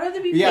 I'd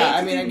rather be paid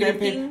I'm getting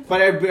paid.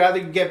 But I'd rather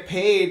get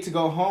paid to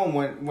go home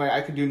when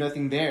I could do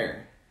nothing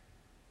there.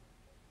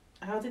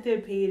 I don't think they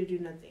would pay you to do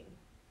nothing.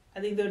 I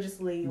think they'll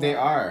just lay you They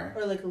off. are.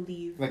 Or, like,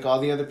 leave. Like, all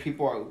the other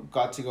people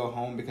got to go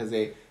home because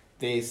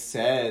they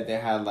said they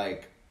had,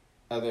 like,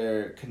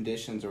 other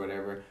conditions or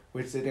whatever,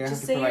 which they didn't have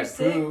to provide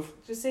proof.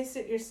 Just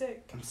say you're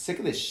sick. I'm sick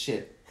of this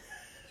shit.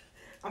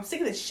 I'm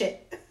sick of this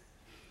shit.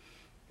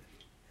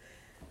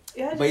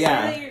 Yeah, but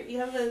yeah. You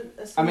have a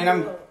I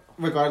mean,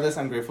 regardless,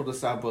 I'm grateful to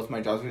still have both my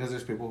jobs because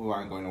there's people who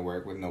aren't going to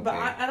work with no pay. But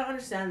I don't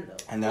understand, though.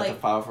 And they have to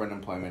file for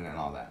unemployment and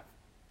all that.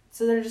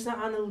 So they're just not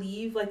on a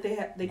leave, like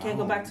they can't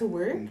go back to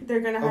work.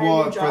 They're gonna hire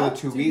well, new jobs.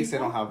 For the 2 weeks they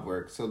don't have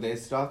work, so they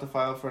still have to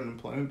file for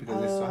unemployment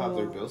because they still have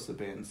their bills to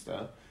pay and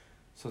stuff.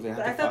 So they have.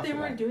 But I thought they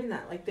weren't doing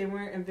that. Like they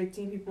weren't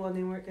evicting people and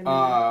they weren't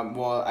gonna.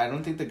 Well, I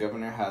don't think the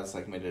governor has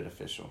like made it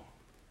official.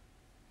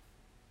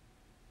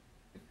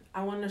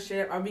 I want to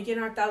share. Are we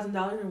getting our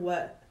 $1,000 or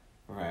what?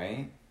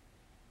 Right.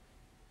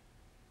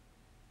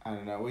 I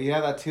don't know. Well, yeah,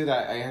 that too.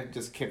 That I had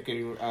just kept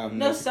getting.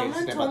 No,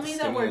 someone told me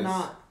that we're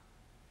not.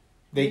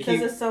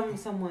 Because of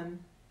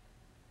someone.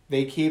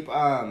 They keep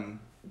going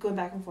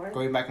back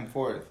and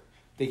forth.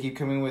 They keep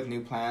coming with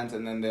new plans,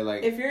 and then they're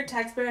like. If you're a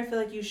taxpayer, I feel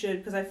like you should,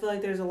 because I feel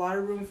like there's a lot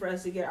of room for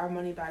us to get our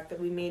money back that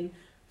we made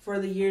for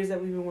the years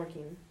that we've been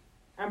working.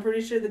 I'm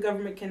pretty sure the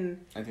government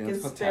can. I think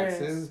that's called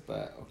taxes,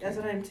 but okay. That's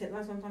what I'm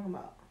talking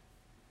about.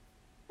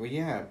 Well,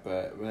 yeah,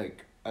 but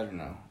like I don't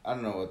know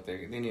what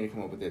they need to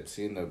come up with it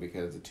soon though,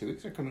 because the 2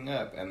 weeks are coming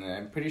up, and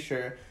I'm pretty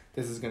sure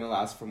this is gonna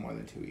last for more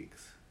than 2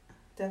 weeks.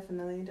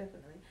 Definitely.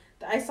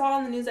 I saw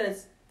on the news that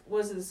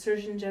was it the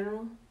Surgeon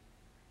General?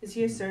 Is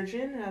he a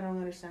surgeon? I don't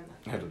understand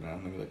that. I don't know.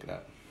 Let me look it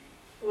up.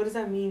 What does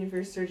that mean if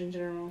you're a Surgeon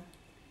General?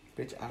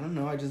 Bitch, I don't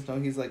know. I just know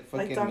he's like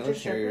fucking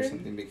military or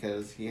something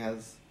because he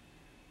has.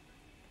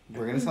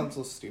 We're gonna sound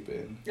so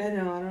stupid. I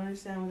know. I don't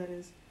understand what that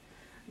is.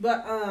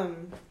 But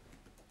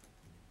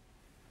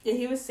yeah,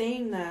 he was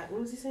saying that.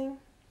 What was he saying?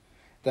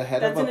 The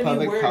head of a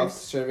public health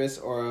service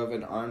or of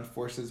an armed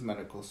forces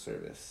medical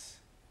service.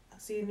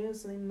 So you knew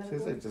something medical?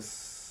 He's like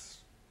just.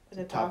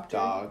 A top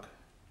dog.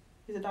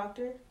 He's a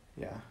doctor?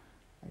 Yeah,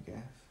 I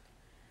guess.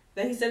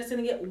 That he said it's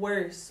going to get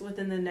worse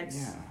within the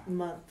next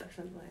month or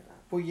something like that.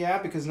 Well, yeah,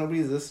 because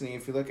nobody's listening.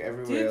 If you look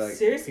everywhere, dude, like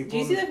seriously, do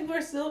you see that people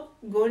are still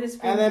going to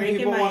spring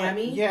break in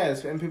Miami?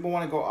 Yes, and people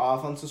want to go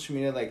off on social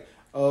media like,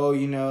 oh,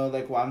 you know,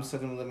 like, well, I'm still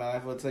going to live my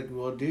life. Well, it's like,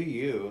 well, do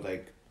you?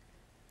 Like,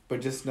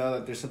 but just know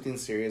that there's something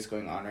serious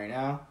going on right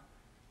now.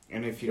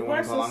 And if you don't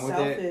want to go along with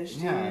it,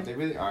 yeah, they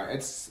really are.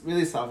 It's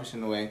really selfish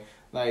in a way.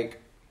 Like,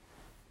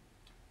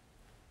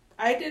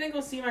 I didn't go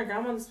see my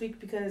grandma this week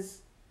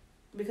because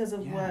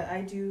of what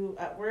I do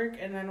at work,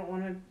 and I don't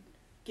want to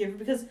give,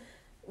 because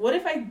what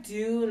if I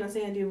do, and I'm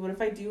saying I do, what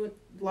if I do,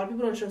 a lot of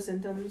people don't show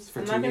symptoms.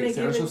 For 2 weeks.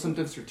 They don't show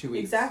symptoms for 2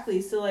 weeks.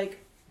 Exactly. So,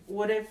 like,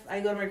 what if I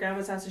go to my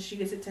grandma's house and she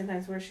gets it 10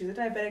 times worse? She's a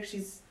diabetic.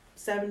 She's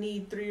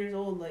 73 years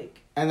old.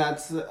 Like. And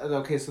that's,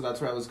 okay, so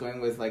that's where I was going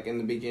with, like, in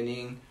the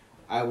beginning,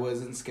 I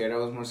wasn't scared. I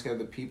was more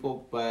scared of the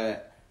people,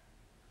 but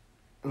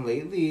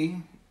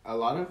lately, a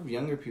lot of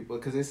younger people,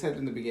 because they said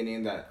in the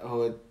beginning that,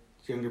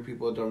 younger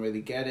people don't really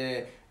get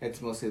it.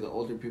 It's mostly the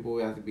older people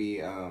we have to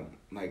be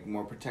like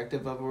more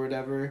protective of or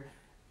whatever.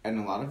 And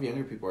a lot of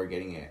younger people are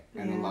getting it,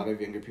 and a lot of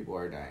younger people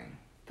are dying.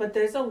 But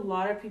there's a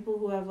lot of people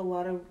who have a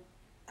lot of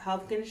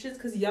health conditions,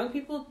 because young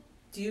people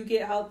do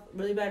get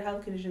really bad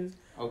health conditions.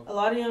 Oh. A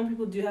lot of young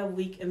people do have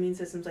weak immune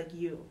systems, like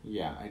you.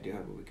 Yeah, I do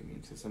have a weak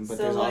immune system, but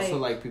there's also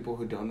like people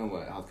who don't know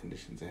what health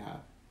conditions they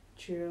have.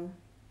 True.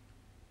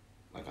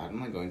 Like, I'm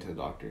not going to the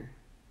doctor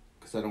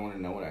because I don't want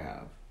to know what I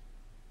have.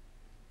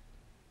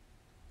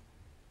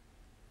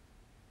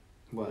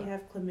 What? You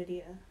have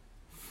chlamydia.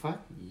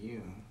 Fuck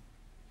you.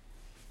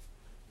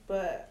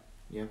 But.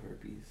 You have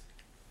herpes.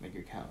 Like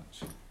your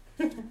couch.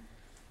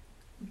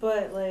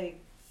 But, like.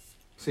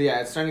 So, yeah,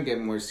 it's starting to get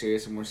more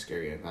serious and more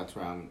scary, and that's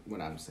what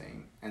I'm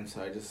saying. And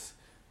so I just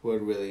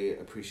would really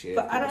appreciate it.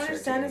 But I don't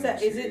understand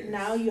is it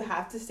now you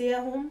have to stay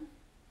at home?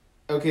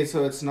 Okay,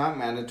 so it's not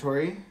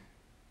mandatory.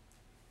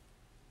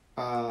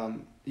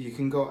 You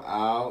can go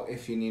out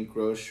if you need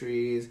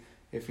groceries,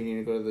 if you need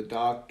to go to the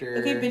doctor.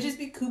 Okay, bitches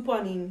be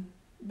couponing.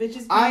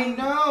 I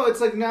know. It's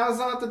like, now's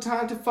not the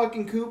time to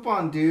fucking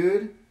coupon,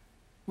 dude.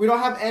 We don't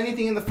have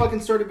anything in the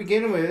fucking store to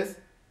begin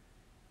with.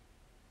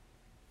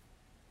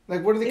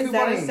 Like, what are they couponing? Is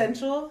that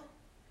essential?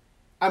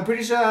 I'm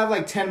pretty sure I have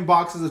like 10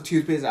 boxes of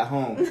toothpaste at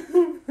home.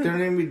 They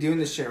don't even be doing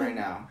this shit right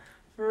now.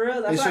 For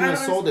real? They shouldn't have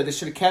sold it. They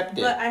should have kept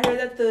it. But I heard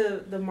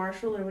that the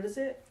Marshal, or what is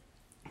it?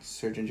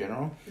 Surgeon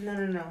General?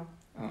 No.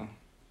 Oh.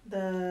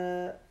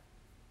 The...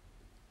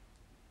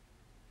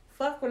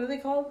 Fuck, what are they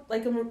called?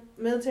 Like, a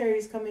military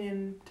is coming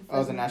in to...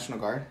 Oh, the National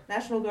Guard?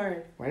 National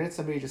Guard. Why did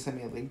somebody just send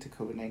me a link to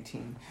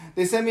COVID-19?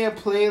 They sent me a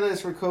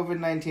playlist for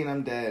COVID-19.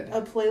 I'm dead.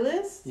 A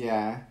playlist?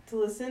 Yeah. To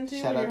listen to?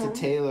 Shout out to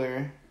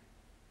Taylor.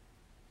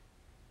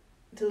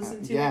 To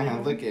listen to?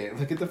 Yeah, look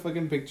at the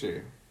fucking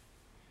picture.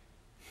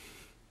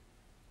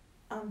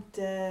 I'm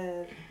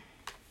dead.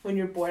 When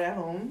you're bored at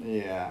home?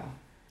 Yeah.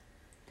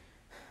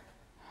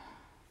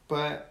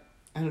 But,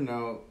 I don't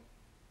know.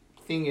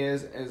 Thing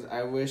is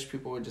I wish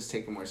people would just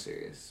take it more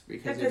serious,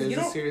 because it is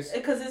a serious,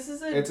 because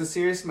it's a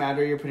serious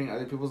matter. You're putting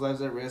other people's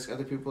lives at risk.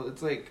 Other people,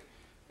 it's like,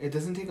 it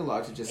doesn't take a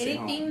lot to just stay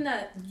home. Anything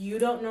that you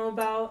don't know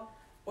about,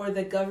 or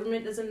the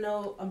government doesn't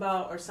know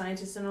about, or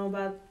scientists don't know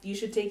about, you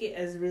should take it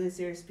as really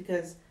serious,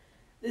 because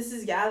this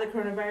is, the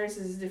coronavirus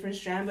is a different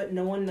strand, but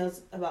no one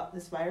knows about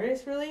this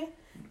virus really,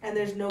 and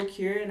there's no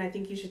cure, and I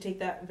think you should take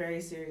that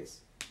very serious.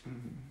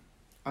 Mm-hmm.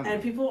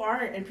 And people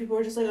aren't, and people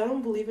are just like, I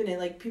don't believe in it.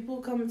 Like,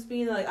 people come to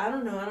me like, I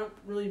don't know, I don't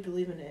really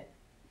believe in it.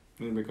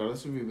 And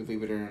regardless if you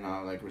believe it or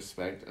not, like,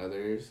 respect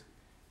others,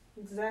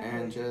 Exactly.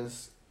 And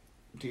just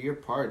do your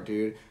part,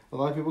 dude. A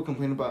lot of people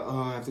complain about, oh,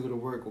 I have to go to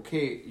work.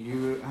 Okay,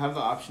 you have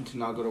the option to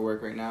not go to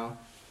work right now.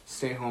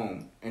 Stay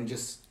home and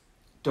just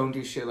don't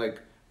do shit. Like,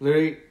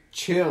 literally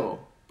chill,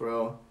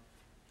 bro.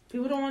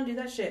 People don't want to do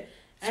that shit.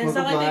 And Smoke it's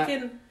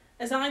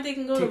not like they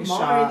can go to take the a mall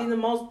or shot, anything. The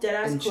mall's dead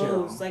ass and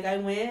closed. chill. Like, I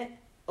went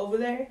over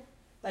there,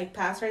 like,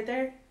 past right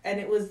there, and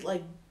it was,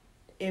 like,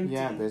 empty.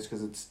 Yeah, bitch,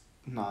 because it's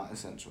not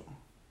essential.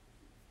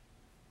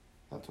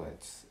 That's why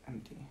it's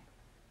empty.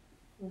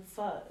 Well,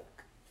 fuck.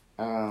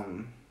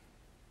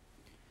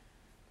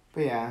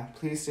 But yeah,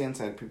 please stay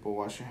inside, people.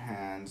 Wash your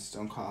hands.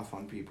 Don't cough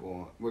on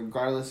people.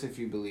 Regardless if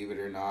you believe it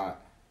or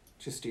not,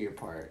 just do your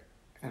part.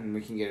 And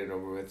we can get it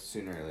over with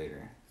sooner or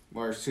later.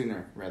 Or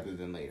sooner rather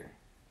than later.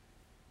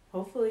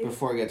 Hopefully.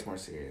 Before it gets more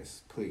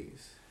serious,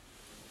 please.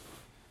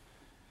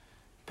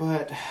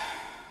 But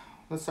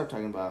let's stop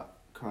talking about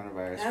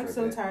coronavirus. I'm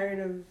so tired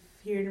of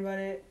hearing about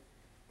it.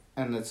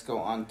 And let's go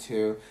on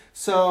to...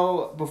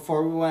 So,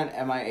 before we went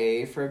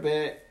MIA for a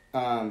bit,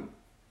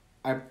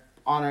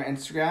 on our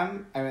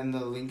Instagram, I'm in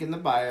the link in the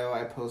bio,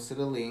 I posted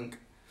a link.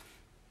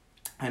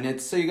 And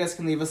it's so you guys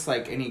can leave us,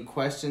 like, any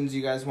questions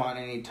you guys want,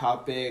 any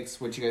topics,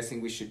 what you guys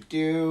think we should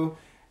do.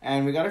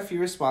 And we got a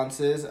few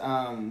responses.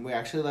 We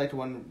actually liked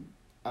one...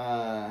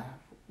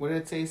 what did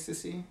it say,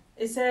 Sissy?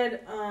 It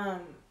said,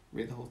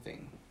 Read the whole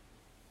thing.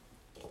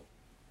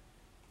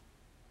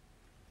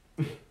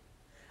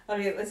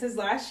 Okay, it says,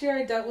 last year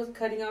I dealt with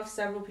cutting off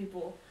several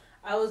people.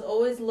 I was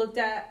always looked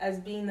at as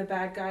being the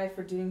bad guy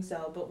for doing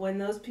so, but when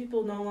those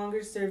people no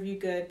longer serve you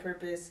good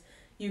purpose,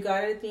 you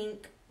gotta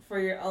think for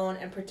your own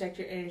and protect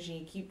your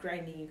energy. Keep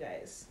grinding, you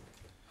guys.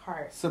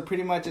 Heart. So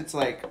pretty much it's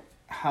like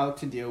how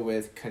to deal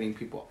with cutting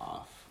people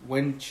off.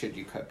 When should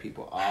you cut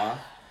people off?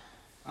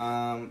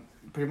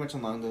 Pretty much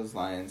along those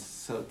lines.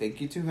 So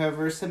thank you to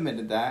whoever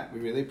submitted that.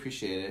 We really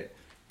appreciate it.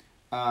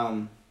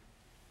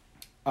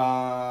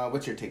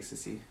 What's your take,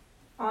 Sissy?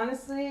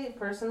 Honestly,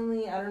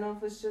 personally, I don't know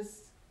if it's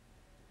just...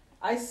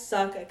 I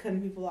suck at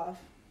cutting people off.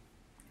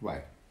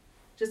 Why?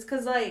 Just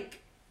because, like...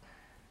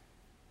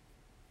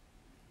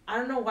 I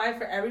don't know why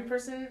for every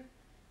person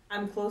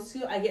I'm close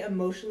to, I get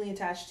emotionally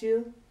attached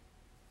to.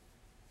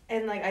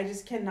 And, like, I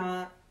just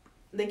cannot...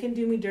 They can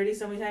do me dirty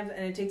so many times,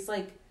 and it takes,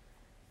 like,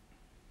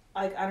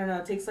 I don't know,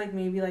 it takes, like,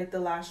 maybe, like, the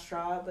last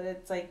straw, but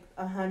it's, like,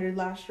 100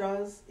 last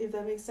straws, if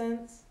that makes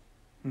sense.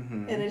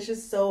 Mm-hmm. And it's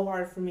just so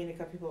hard for me to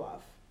cut people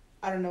off.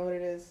 I don't know what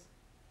it is.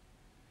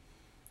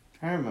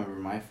 I remember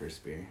my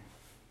first beer.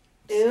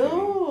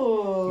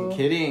 Ew. I'm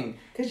kidding.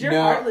 Because you're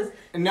heartless.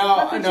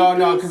 No,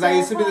 because I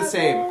used to be the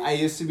same. I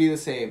used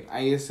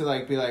to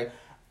be like,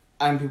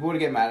 and people would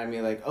get mad at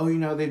me, like, oh, you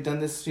know, they've done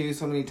this to you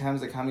so many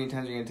times, like, how many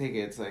times are you going to take it?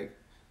 It's like,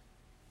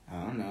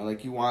 I don't know,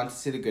 like, you want to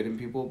see the good in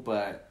people,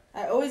 but...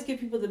 I always give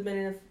people the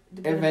benefit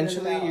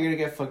eventually, you're going to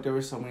get fucked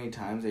over so many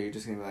times that you're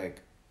just going to be like,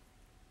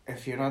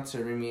 if you're not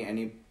serving me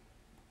any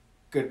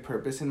good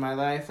purpose in my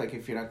life, like,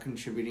 if you're not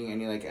contributing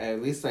any, like,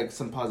 at least, like,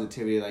 some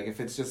positivity, like, if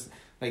it's just,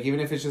 like, even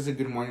if it's just a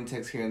good morning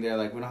text here and there,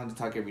 like, we don't have to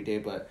talk every day,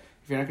 but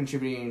if you're not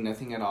contributing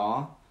nothing at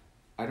all,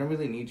 I don't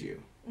really need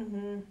you.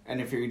 Mm-hmm.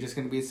 And if you're just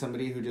going to be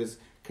somebody who just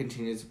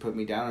continues to put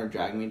me down or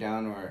drag me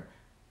down or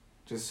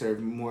just serve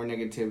more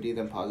negativity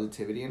than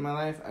positivity in my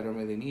life, I don't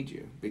really need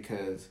you,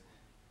 because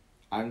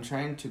I'm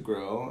trying to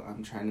grow,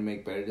 I'm trying to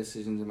make better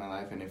decisions in my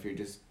life, and if you're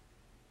just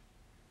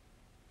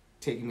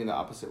taking me the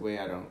opposite way,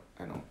 I don't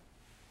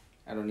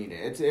need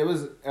it.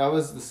 I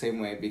was the same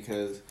way,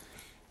 because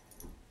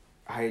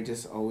I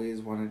just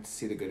always wanted to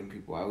see the good in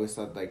people. I always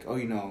thought, like, oh,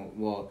 you know,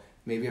 well,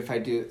 maybe if I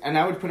do, and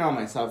I would put it on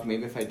myself,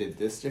 maybe if I did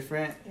this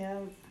different, yeah,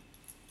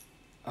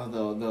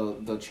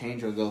 oh, they'll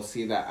change, or they'll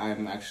see that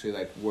I'm actually,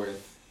 like,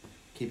 worth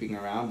keeping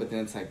around. But then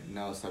it's like,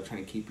 no, stop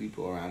trying to keep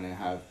people around and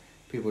have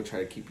people try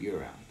to keep you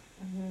around.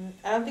 Mm-hmm.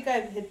 I don't think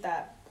I've hit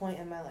that point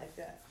in my life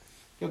yet.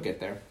 You'll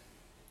get there.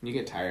 You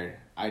get tired.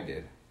 I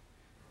did.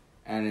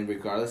 And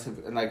regardless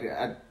of, like,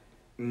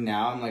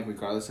 now I'm like,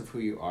 regardless of who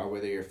you are,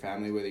 whether you're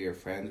family, whether you're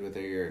friends,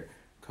 whether you're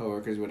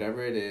coworkers,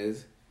 whatever it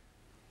is,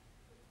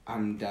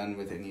 I'm done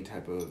with any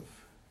type of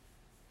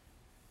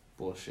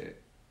bullshit.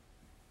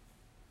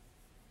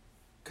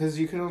 Because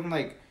you can,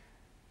 like,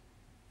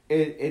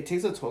 it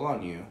takes a toll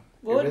on you.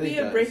 What would be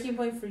a breaking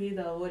point for you,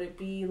 though? Would it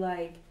be,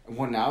 like...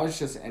 Well, now it's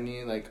just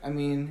any, like, I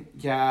mean,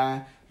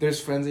 yeah,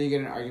 there's friends that you get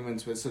in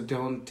arguments with, so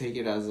don't take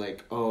it as,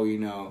 like, oh, you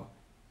know,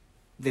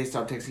 they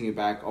stop texting you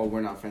back, oh,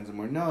 we're not friends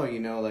anymore. No, you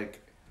know, like...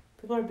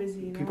 People are busy,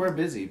 you know? People are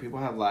busy. People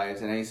have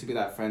lives, and I used to be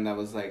that friend that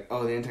was like,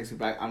 oh, they didn't text me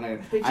back, I'm not...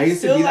 But I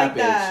used to be like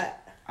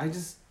that bitch. I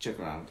just joke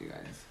around with you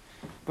guys.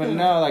 But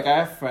no, like, I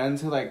have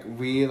friends who, like,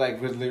 we,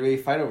 like, would literally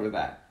fight over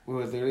that. We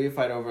would literally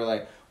fight over,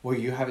 like, well,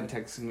 you haven't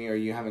texted me, or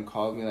you haven't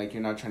called me, like,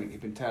 you're not trying to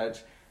keep in touch.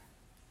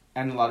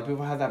 And a lot of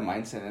people have that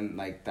mindset and,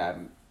 like, that,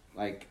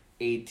 like,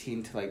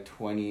 18 to, like,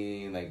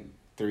 20, like,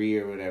 3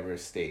 or whatever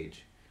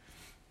stage.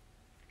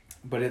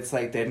 But it's,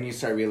 like, then you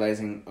start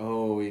realizing,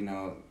 oh, you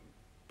know,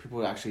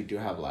 people actually do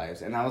have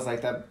lives. And I was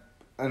like that,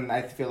 and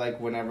I feel like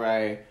whenever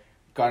I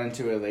got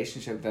into a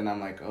relationship, then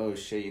I'm like, oh,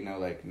 shit, you know,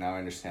 like, now I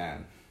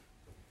understand.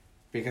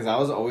 Because I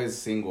was always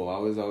single. I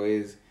was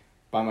always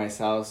by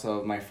myself,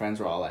 so my friends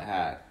were all I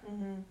had.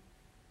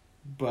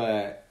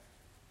 But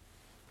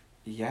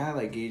yeah,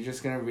 like, you're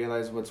just gonna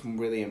realize what's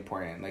really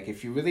important. Like,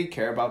 if you really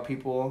care about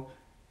people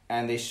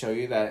and they show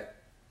you that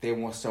they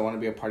still want to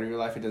be a part of your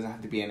life, it doesn't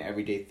have to be an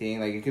everyday thing.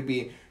 Like, it could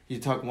be you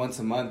talk once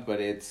a month,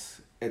 but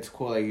it's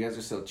cool, like, you guys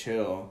are still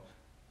chill.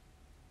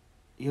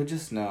 You'll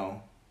just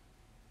know.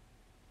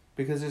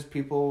 Because there's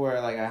people where,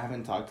 like, I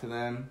haven't talked to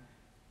them,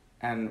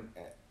 and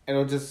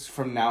it'll just,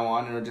 from now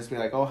on, it'll just be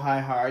like, oh,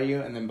 hi, how are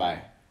you? And then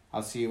bye.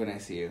 I'll see you when I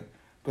see you.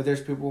 But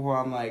there's people who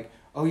I'm like,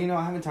 oh,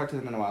 I haven't talked to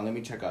them in a while. Let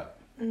me check up.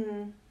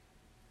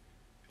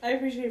 I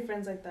appreciate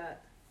friends like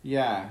that.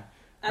 Yeah.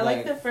 I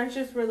like the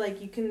friendships where,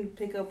 like, you can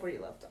pick up where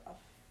you left off.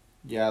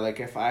 Yeah, like,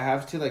 if I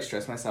have to, like,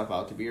 stress myself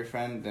out to be your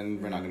friend,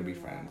 then we're not going to be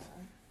friends.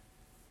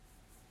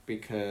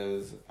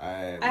 Because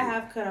I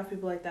have cut off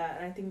people like that,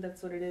 and I think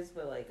that's what it is,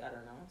 but, like, I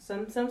don't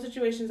know. Some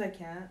situations I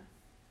can't.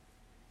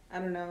 I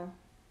don't know.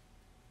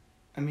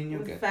 I mean, you'll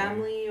with get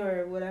family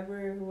there. Or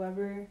whatever,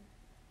 whoever.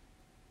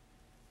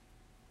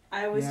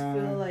 I always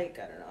feel like,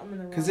 I don't know, I'm in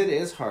the wrong. Because it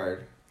is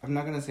hard. I'm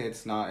not going to say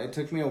it's not. It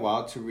took me a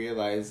while to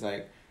realize,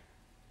 like,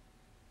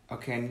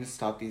 okay, I need to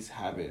stop these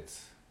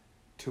habits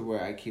to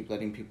where I keep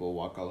letting people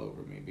walk all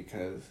over me,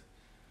 because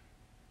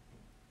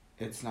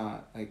it's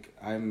not, like,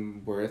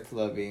 I'm worth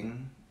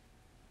loving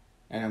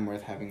and I'm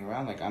worth having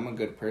around. Like, I'm a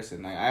good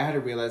person. Like, I had to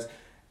realize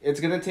it's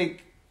going to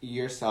take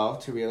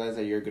yourself to realize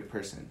that you're a good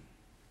person.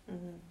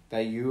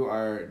 That you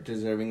are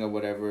deserving of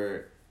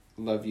whatever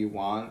love you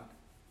want,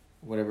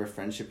 whatever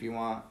friendship you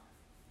want.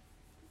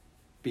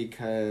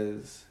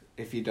 Because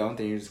if you don't,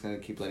 then you're just going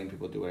to keep letting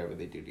people do whatever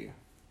they do to you.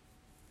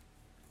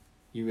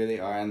 You really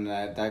are. And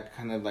that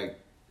kind of, like,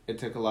 it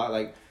took a lot.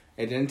 Like,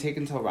 it didn't take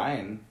until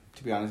Ryan,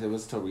 to be honest. It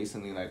was till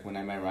recently, like, when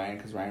I met Ryan,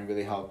 because Ryan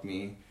really helped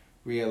me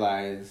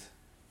realize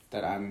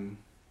that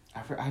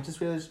I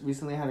just realized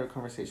recently I had a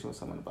conversation with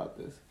someone about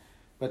this.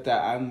 But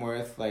that I'm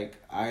worth, like,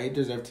 I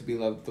deserve to be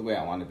loved the way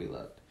I want to be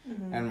loved.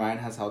 And Ryan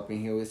has helped me.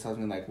 He always tells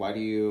me, like, why are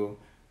you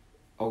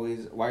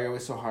always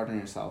so hard on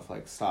yourself?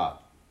 Like,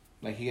 stop.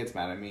 Like, he gets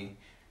mad at me.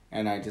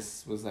 And I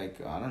just was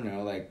like, I don't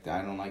know, like,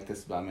 I don't like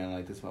this about me, I don't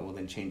like this about me. Well,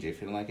 then change it.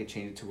 If you don't like it,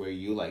 change it to where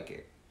you like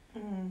it.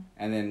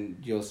 And then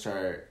you'll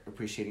start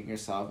appreciating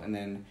yourself. And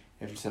then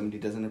if somebody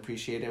doesn't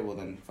appreciate it, well,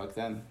 then fuck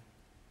them.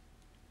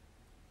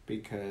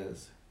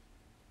 Because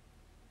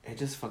it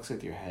just fucks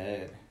with your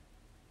head.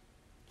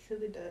 It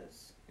really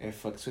does. It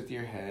fucks with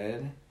your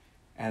head.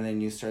 And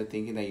then you start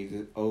thinking that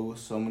you owe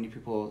so many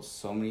people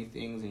so many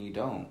things, and you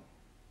don't.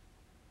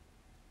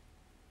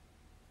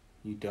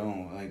 You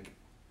don't. Like,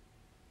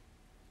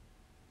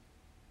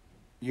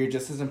 you're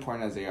just as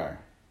important as they are.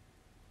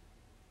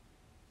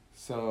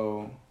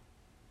 So,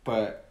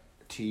 but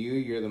to you,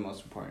 you're the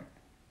most important.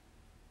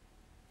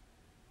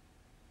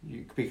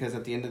 Because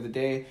at the end of the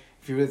day,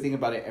 if you really think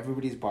about it,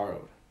 everybody's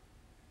borrowed.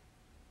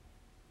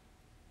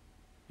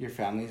 Your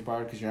family's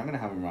borrowed because you're not going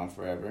to have them around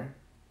forever.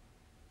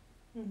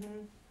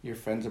 Your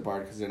friends are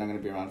borrowed because they're not going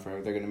to be around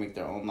forever. They're going to make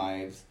their own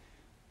lives.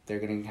 They're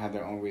going to have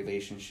their own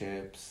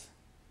relationships.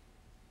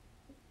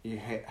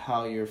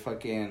 How your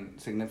fucking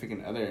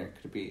significant other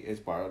is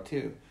borrowed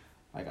too.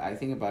 Like, I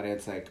think about it,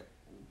 it's like,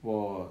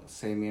 well,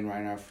 say me and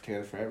Ryan are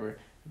together forever.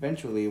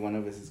 Eventually, one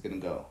of us is going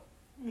to go.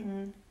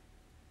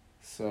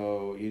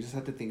 So you just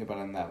have to think about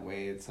it in that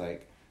way. It's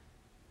like,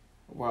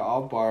 we're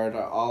all borrowed.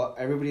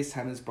 Everybody's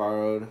time is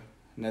borrowed.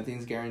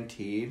 Nothing's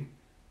guaranteed.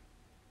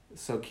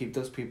 So keep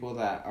those people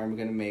that are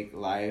going to make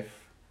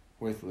life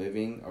worth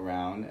living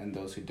around, and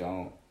those who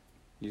don't,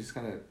 you just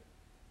gotta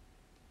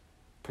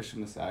push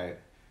them aside.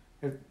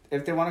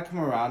 If they want to come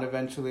around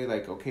eventually,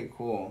 like, okay,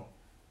 cool.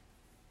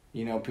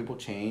 People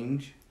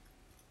change.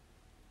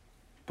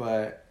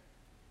 But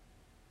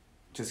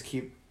just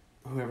keep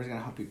whoever's going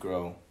to help you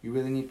grow. You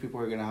really need people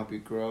who are going to help you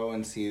grow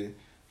and see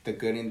the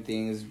good in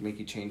things, make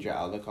you change your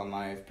outlook on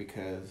life,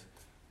 because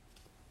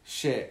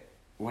shit,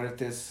 what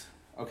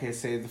if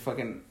say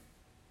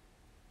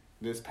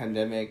this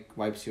pandemic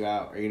wipes you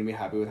out? Are you going to be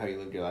happy with how you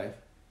lived your life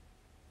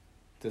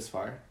this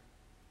far?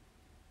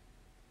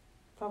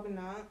 Probably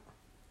not.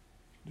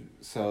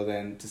 So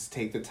then just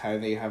take the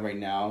time that you have right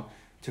now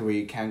to where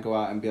you can go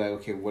out and be like,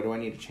 okay, what do I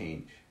need to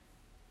change?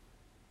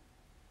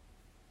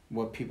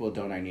 What people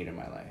don't I need in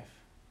my life?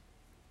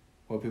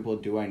 What people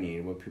do I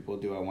need? What people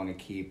do I want to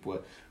keep?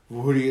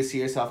 Who do you see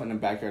yourself in the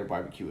backyard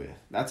barbecue with?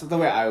 That's the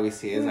way I always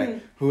see it. It's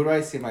like, who do I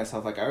see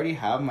myself? Like, I already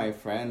have my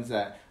friends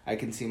that I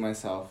can see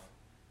myself.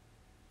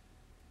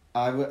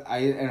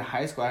 In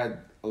high school, I had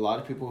a lot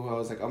of people who I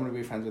was like, I'm going to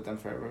be friends with them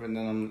forever. And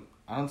then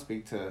I don't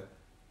speak to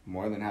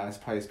more than how I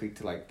probably speak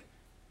to like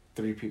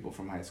 3 people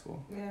from high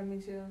school. Yeah, me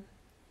too.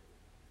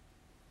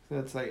 So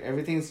it's like,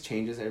 everything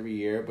changes every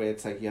year, but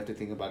it's like, you have to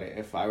think about it.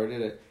 If I were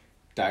to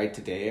die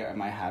today,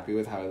 am I happy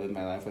with how I lived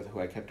my life, with who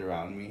I kept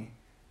around me,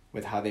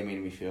 with how they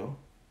made me feel?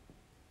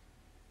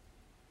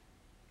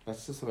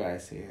 That's just the way I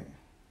see it.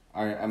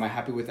 Or am I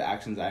happy with the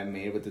actions I've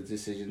made, with the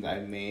decisions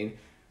I've made?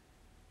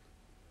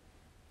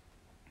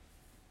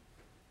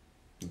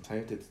 That's how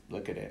you have to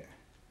look at it.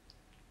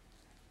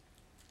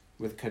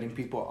 With cutting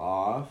people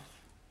off,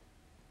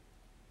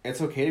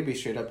 it's okay to be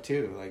straight up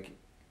too. Like,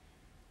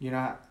 you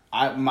know,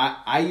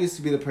 I used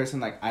to be the person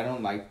like I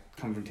don't like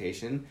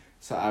confrontation,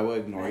 so I would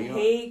ignore you. I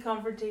hate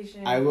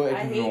confrontation. I would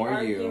I ignore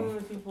hate you. arguing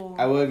with people.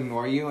 I would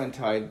ignore you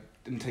until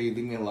you leave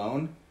me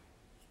alone.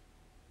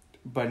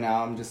 But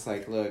now I'm just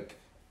like, look,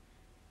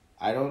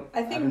 I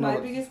think my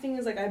biggest thing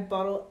is like I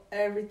bottle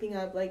everything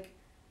up. Like,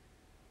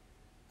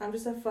 I'm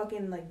just a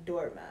fucking like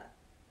doormat.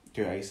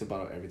 Dude, I used to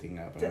bottle everything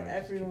up. To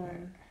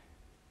everyone.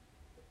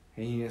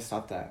 And you need to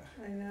stop that.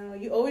 I know.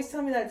 You always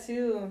tell me that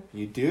too.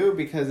 You do,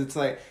 because it's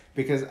like,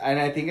 and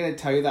I think I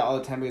tell you that all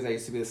the time because I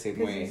used to be the same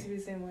way. You used to be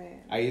the same way.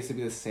 I used to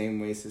be the same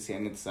way, Sissy,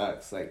 and it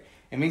sucks. Like,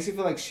 it makes you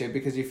feel like shit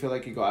because you feel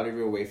like you go out of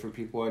your way for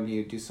people and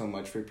you do so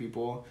much for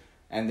people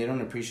and they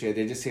don't appreciate it.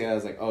 They just see it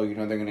as like, oh, you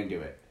know, they're going to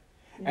do it.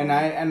 Yeah. And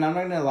I'm not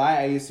going to lie,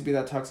 I used to be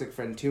that toxic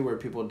friend too where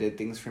people did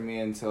things for me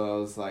until I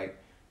was like,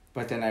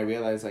 but then I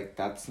realized like,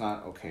 that's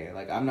not okay.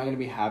 Like, I'm not going to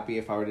be happy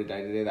if I were to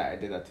die today that I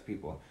did that to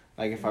people.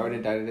 Like, if I were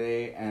to die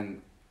today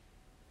and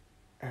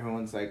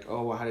everyone's like,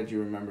 oh, well, how did you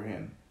remember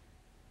him?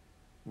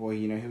 Well,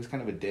 you know, he was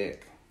kind of a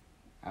dick.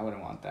 I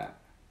wouldn't want that.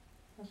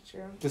 That's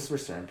true. Just for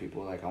certain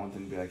people, like, I want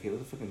them to be like, he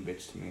was a fucking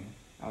bitch to me.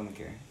 I don't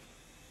care.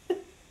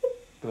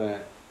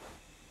 But,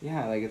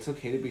 yeah, like, it's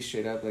okay to be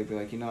straight up. Like, be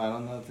like, you know, I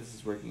don't know if this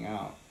is working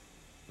out.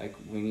 Like,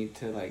 we need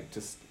to, like,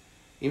 just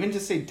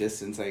say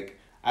distance. Like,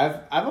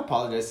 I've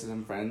apologized to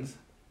some friends.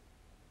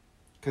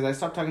 Because I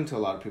stopped talking to a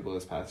lot of people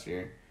this past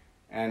year.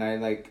 And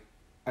I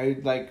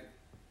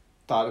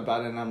thought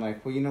about it and I'm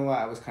like, well, you know what?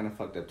 I was kind of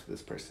fucked up to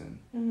this person.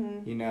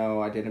 Mm-hmm. You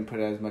know, I didn't put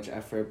as much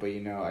effort, but, you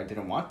know, I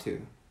didn't want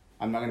to.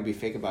 I'm not going to be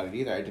fake about it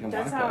either. I didn't want to.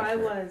 That's how I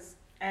was.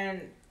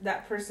 And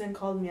that person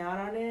called me out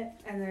on it.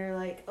 And they're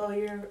like, oh,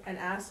 you're an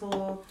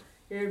asshole.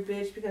 You're a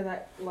bitch. Because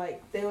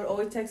they would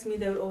always text me.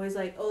 They would always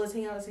like, oh, let's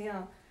hang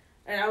out.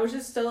 And I was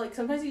just so like,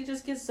 sometimes you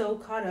just get so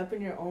caught up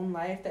in your own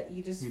life that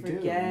you just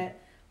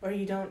forget. Or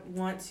you don't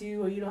want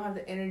to. Or you don't have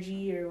the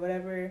energy or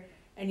whatever.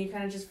 And you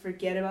kind of just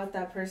forget about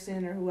that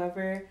person or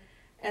whoever.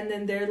 And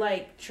then they're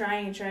like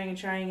trying.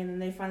 And then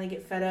they finally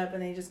get fed up.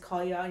 And they just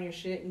call you out on your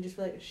shit. And you just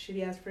feel like a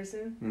shitty ass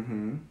person.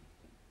 Mm-hmm.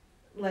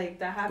 Like,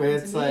 that happened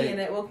to me, like, and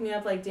it woke me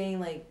up, like, dang,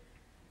 like,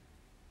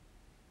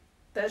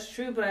 that's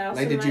true, but I also...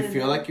 Like, did you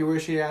feel like you were a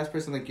shitty-ass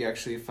person? Like, you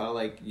actually felt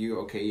like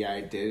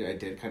I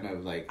did kind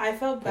of, like, I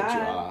felt bad.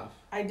 You off.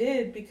 I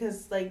did,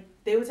 because, like,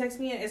 they would text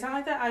me, and it's not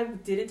like that I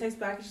didn't text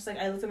back, it's just, like,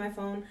 I looked at my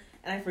phone,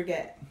 and I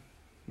forget.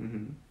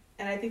 Mm-hmm.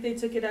 And I think they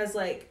took it as,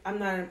 like, I'm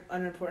not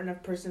an important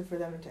enough person for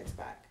them to text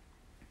back.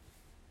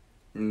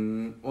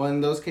 Well,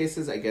 in those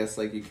cases, I guess,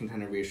 like, you can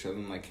kind of reassure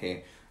them, like,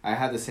 hey... I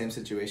had the same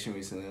situation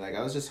recently. Like,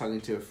 I was just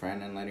talking to a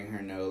friend and letting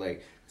her know,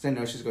 like, because I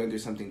know she's going through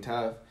something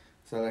tough.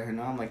 So I let her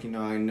know, I'm like, you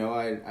know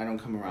I don't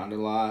come around a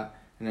lot.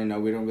 And I know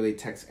we don't really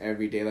text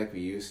every day like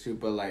we used to.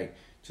 But, like,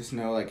 just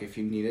know, like, if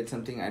you needed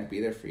something, I'd be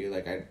there for you.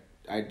 Like,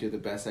 I'd do the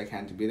best I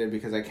can to be there.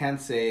 Because I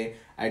can't say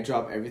I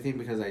drop everything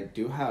because I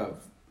do have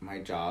my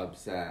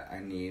jobs that I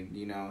need,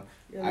 you know.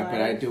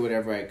 But I do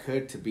whatever I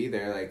could to be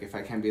there. Like, if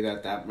I can't be there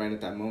right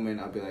at that moment,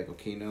 I'll be like,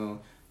 okay,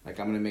 no. Like,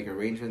 I'm going to make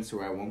arrangements to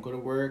where I won't go to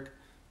work.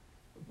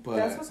 But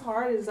that's what's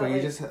hard is that, but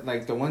you just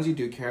like the ones you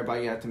do care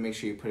about, you have to make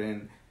sure you put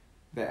in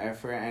the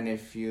effort. And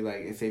if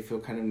they feel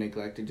kind of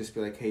neglected, just be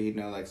like, hey, you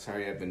know, like,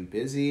 sorry, I've been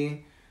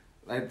busy.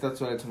 Like, that's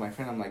what I told my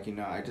friend. I'm like, you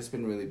know, I just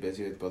been really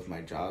busy with both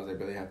my jobs. I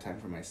barely have time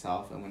for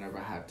myself, and whenever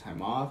I have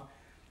time off,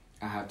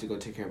 I have to go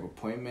take care of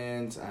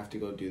appointments. I have to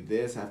go do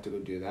this. I have to go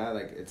do that.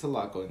 Like, it's a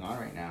lot going on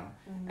right now.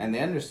 Mm-hmm. And they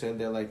understood.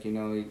 They're like, you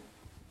know,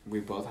 we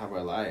both have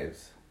our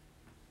lives,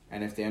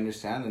 and if they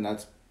understand, then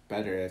that's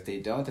better. If they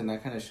don't, then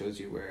that kind of shows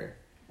you where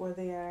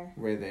they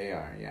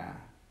are, yeah.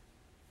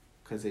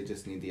 Because they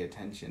just need the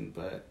attention.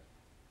 But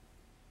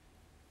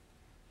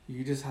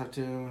you just have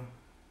to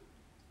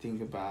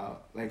think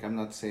about, like, I'm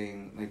not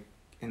saying, like,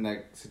 in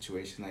that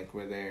situation, like,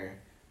 where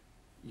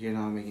you're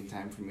not making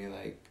time for me,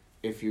 like,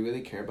 if you really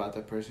care about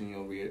that person,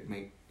 you'll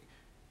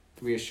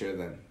reassure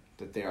them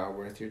that they are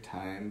worth your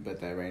time,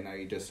 but that right now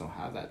you just don't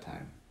have that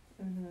time.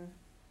 Mm-hmm.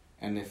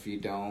 And if you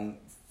don't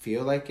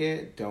feel like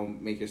it,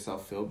 don't make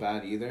yourself feel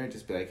bad either.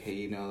 Just be like, hey,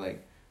 you know,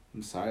 like,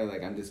 I'm sorry,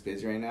 like, I'm just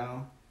busy right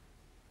now,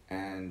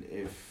 and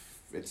if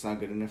it's not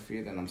good enough for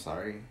you, then I'm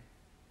sorry.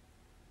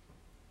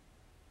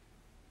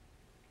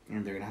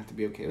 And they're gonna have to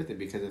be okay with it,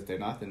 because if they're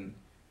not, then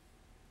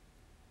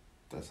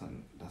that's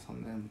on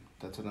them.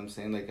 That's what I'm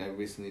saying. Like, I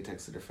recently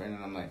texted a friend,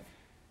 and I'm like,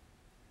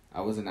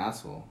 I was an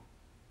asshole.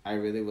 I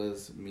really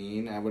was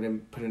mean. I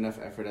wouldn't put enough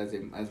effort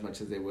as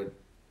much as they would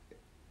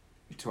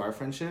to our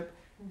friendship,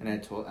 mm-hmm.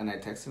 and I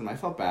texted them. I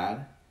felt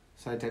bad,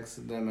 so I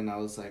texted them, and I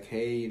was like,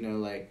 hey, you know,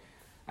 like,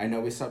 I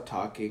know we stopped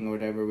talking or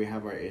whatever, we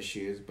have our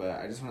issues, but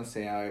I just want to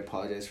say I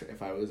apologize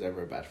if I was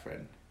ever a bad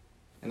friend.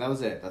 And that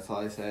was it. That's all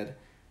I said.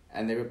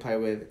 And they replied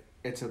with,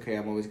 it's okay,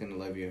 I'm always going to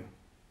love you.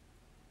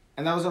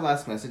 And that was our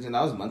last message, and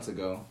that was months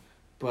ago.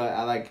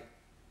 But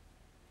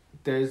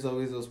there's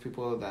always those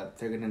people that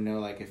they're going to know,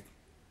 like, if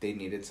they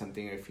needed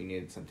something or if you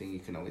needed something, you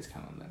can always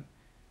count on them.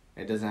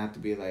 It doesn't have to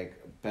be, like,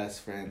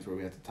 best friends where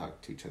we have to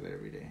talk to each other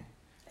every day.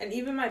 And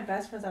even my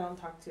best friends I don't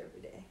talk to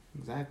every day.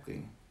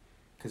 Exactly.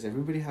 Because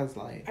everybody has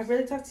lives. I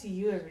barely talk to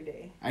you every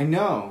day. I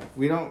know.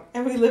 We don't...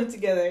 And we live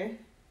together.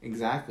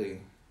 Exactly.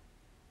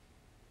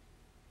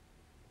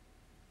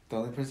 The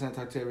only person I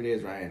talk to every day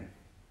is Ryan.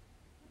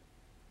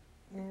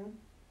 Yeah.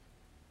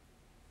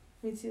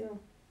 Me too.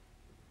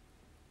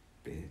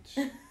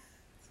 Bitch.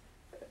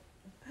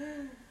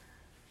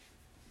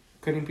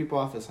 Cutting people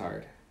off is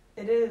hard.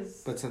 It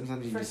is. But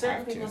sometimes you For just certain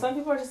have people. to. Some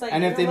people are just like,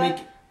 and if they make...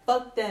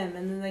 Fuck them.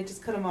 And then they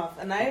just cut them off.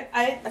 And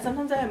I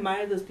sometimes I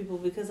admire those people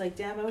because, like,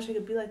 damn, I wish I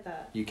could be like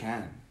that. You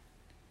can.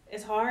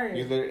 It's hard.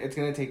 It's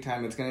going to take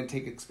time. It's going to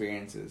take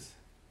experiences.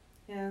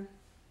 Yeah.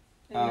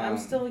 And I'm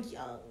still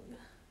young.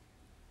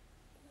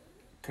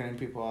 Cutting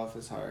people off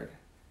is hard.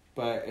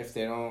 But if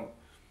they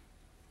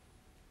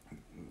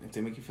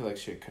make you feel like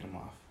shit, cut them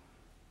off.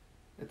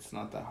 It's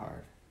not that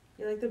hard.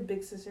 You're like the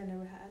big sister I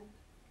never had.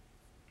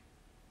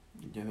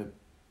 You're the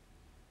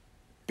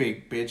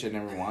big bitch I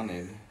never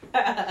wanted.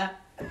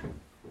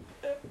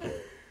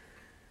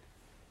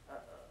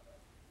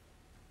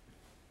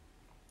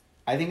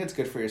 I think it's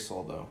good for your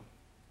soul, though.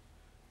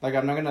 Like,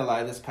 I'm not gonna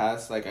lie, this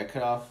past, like, I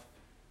cut off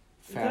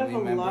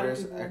family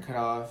members, I cut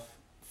off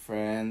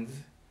friends,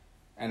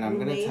 and I'm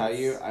gonna tell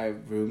you,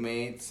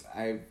 roommates,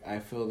 I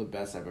feel the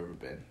best I've ever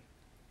been.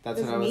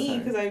 That's what I was saying.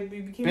 Because I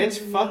became bitch,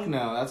 fuck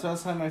no. That's what I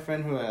was telling my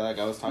friend who I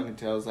was talking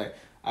to. I was like,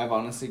 I've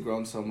honestly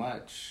grown so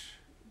much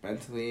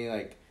mentally,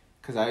 like,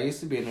 because I used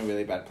to be in a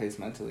really bad place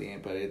mentally,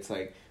 but it's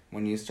like,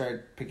 when you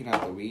start picking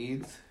out the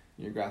weeds,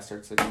 your grass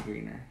starts looking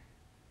greener.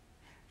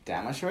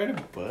 Damn, I should write a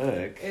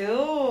book.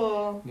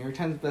 Ew. New York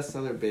Times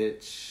bestseller,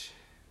 bitch.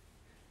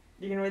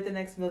 You're gonna write the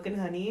next Milk and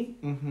Honey?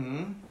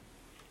 Mm-hmm.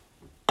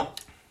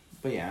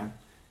 But yeah,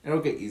 it'll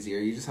get easier.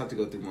 You just have to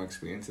go through more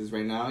experiences.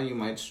 Right now, you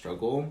might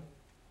struggle,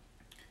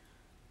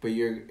 but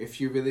if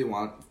you really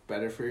want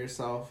better for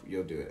yourself,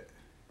 you'll do it.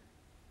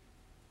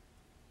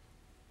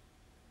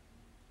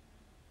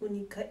 When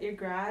you cut your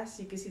grass,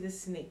 you can see the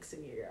snakes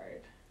in your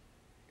yard.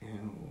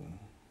 Ew.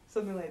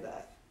 Something like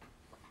that.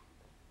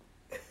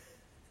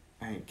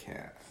 I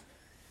can't.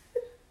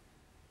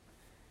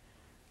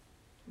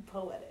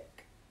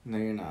 Poetic. No,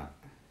 you're not.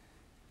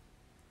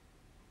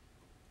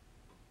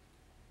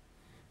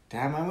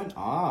 Damn, I went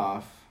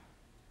off.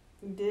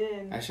 You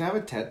did. I should have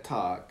a TED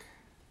Talk.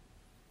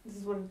 This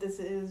is what this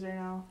is right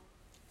now.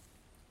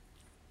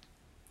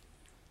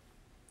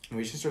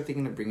 We should start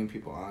thinking of bringing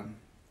people on.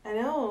 I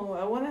know.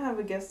 I want to have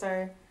a guest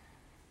star.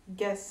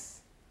 Guess.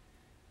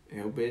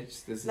 Ew,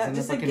 bitch. This isn't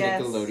a fucking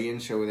Nickelodeon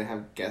show where they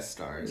have guest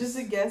stars. Just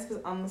a guess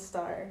because I'm the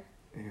star.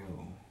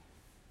 Ew.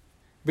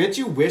 Bitch,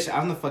 you wish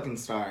I'm the fucking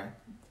star.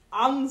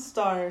 I'm the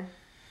star.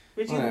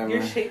 Bitch,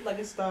 you're shaped like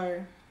a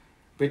star.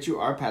 Bitch, you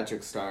are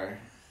Patrick Star.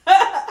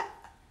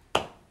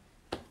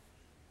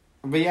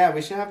 But yeah,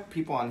 we should have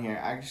people on here.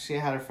 Actually,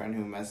 I had a friend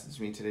who messaged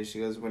me today. She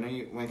goes, when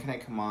can I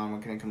come on?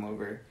 When can I come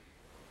over?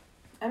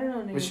 I don't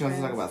know any But she wants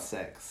to talk about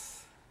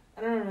sex.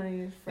 I don't know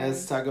any friends.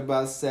 Let's talk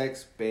about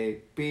sex,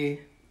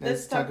 baby.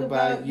 Let's talk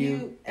about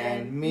you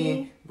and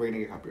me. We're gonna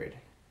get copyrighted.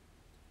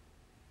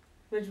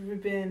 Which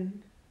we've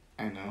been.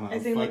 I know. I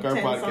sing like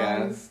 10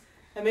 songs.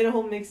 I made a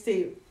whole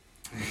mixtape.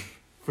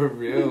 For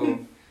real.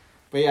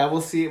 But yeah,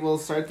 we'll see. We'll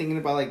start thinking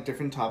about like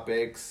different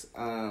topics.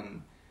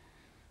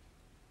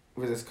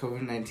 With this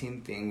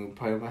COVID-19 thing, we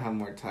probably won't have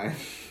more time.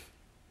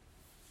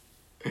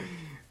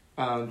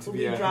 We'll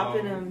be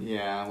dropping them.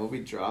 Yeah, we'll be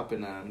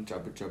dropping them.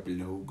 Drop it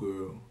low,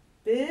 girl.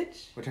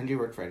 Bitch. What time do you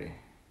work Friday?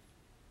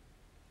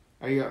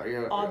 Are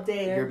you all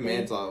day? You're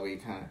mids all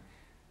week, huh?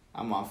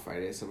 I'm off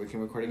Friday, so we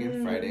can record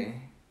again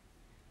Friday.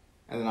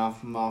 And then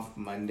I'm off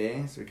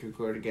Monday, so we can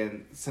record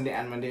again Sunday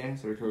and Monday,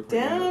 so we can record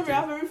again. Damn, we're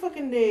off every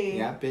fucking day.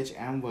 Yeah, bitch,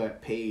 and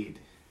what? Paid.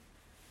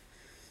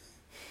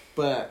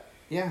 But,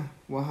 yeah,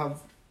 we'll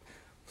have...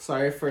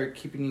 Sorry for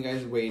keeping you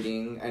guys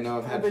waiting. I know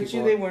I've had people... I bet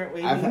you they weren't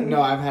waiting.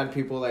 I've had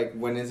people like,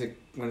 when is it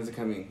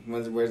coming?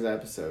 Where's the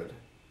episode?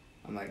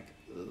 I'm like,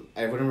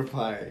 I wouldn't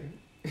reply.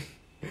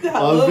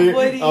 I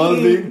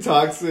was being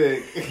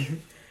toxic.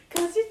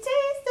 Cause you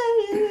taste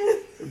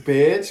it.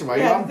 Bitch, why are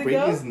you on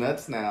Britney's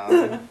nuts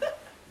now?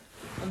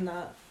 I'm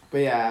not. But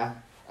yeah,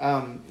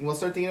 we'll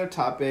start thinking of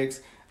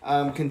topics.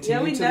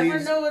 Continue we never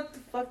know what the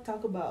fuck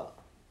talk about.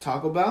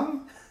 Taco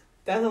Bell?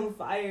 That's on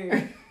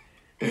fire.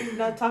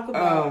 Not talk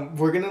about.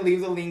 We're gonna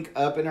leave the link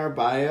up in our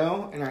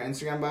bio, in our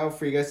Instagram bio,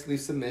 for you guys to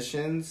leave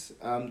submissions,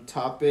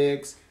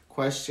 topics,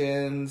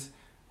 questions,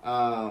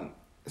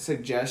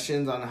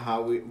 suggestions on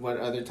what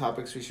other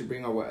topics we should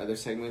bring or what other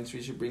segments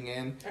we should bring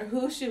in. Or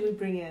who should we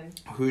bring in?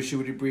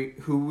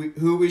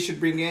 Who we should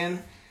bring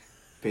in?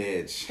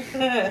 Bitch.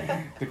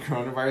 The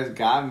coronavirus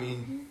got me.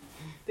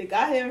 They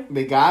got him.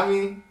 They got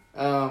me.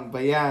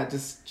 But yeah,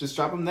 just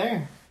drop them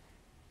there.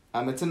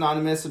 It's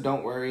anonymous, so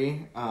don't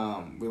worry.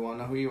 We won't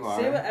know who you are.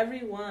 Say whatever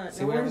you want.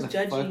 Say whatever the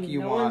fuck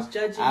you want. One's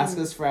judging. Ask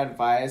us for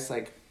advice,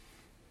 like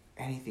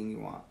anything you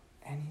want.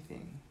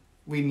 Anything.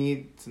 We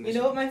need submissions.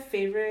 You know what my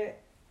favorite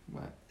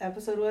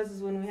episode was?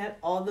 Is when we had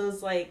all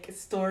those like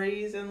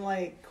stories and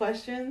like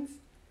questions.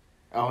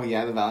 Oh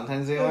yeah, the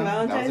Valentine's Day one.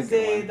 Valentine's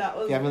Day. That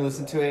was. If you haven't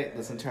listened to it,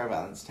 listen to our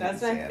Valentine's Day.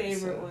 That's my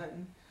favorite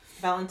one.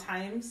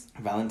 Valentine's.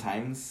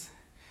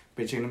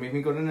 Bitch, you're gonna make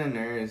me go to the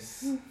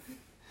nurse.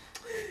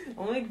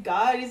 Oh my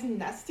god, he's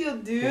nasty,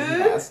 dude. He's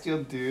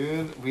nasty,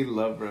 dude. We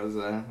love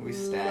Rosa. We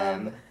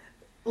stan.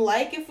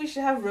 Like if we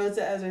should have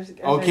Rosa as our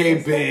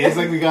okay, bitch. It's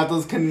like we got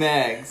those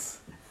connects.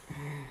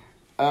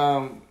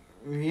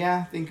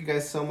 Yeah, thank you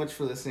guys so much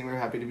for listening. We're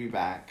happy to be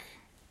back.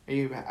 Are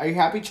you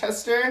happy,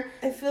 Chester?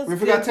 It feels we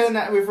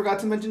good. We forgot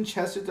to mention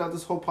Chester throughout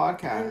this whole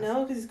podcast. I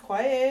know, because he's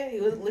quiet. He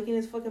wasn't licking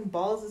his fucking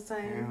balls this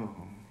time. Ew.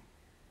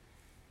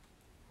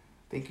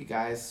 Thank you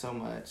guys so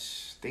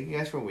much. Thank you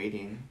guys for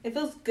waiting. It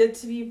feels good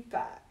to be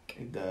back.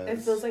 It does. It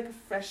feels like a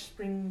fresh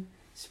spring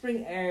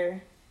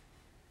air.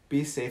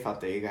 Be safe out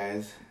there, you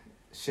guys.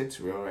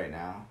 Shit's real right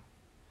now.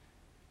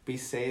 Be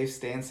safe.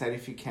 Stay inside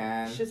if you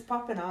can. Shit's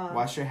popping off.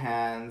 Wash your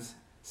hands.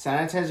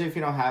 Sanitizer if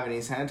you don't have any.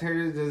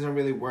 Sanitizer doesn't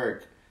really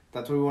work.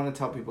 That's what we want to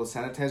tell people.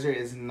 Sanitizer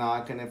is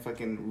not gonna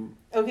fucking...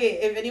 Okay,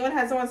 if anyone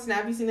has someone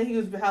Snap, you seen that he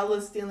was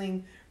hella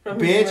stealing from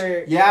his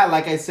work. Yeah,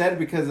 like I said,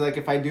 because like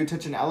if I do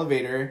touch an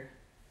elevator,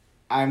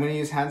 I'm gonna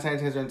use hand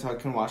sanitizer until I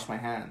can wash my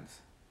hands.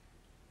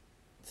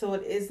 So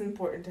it is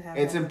important to have.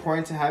 It's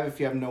important to have if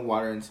you have no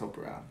water and soap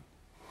around.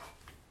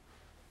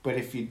 But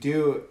if you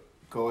do,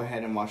 go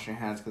ahead and wash your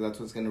hands because that's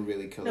what's gonna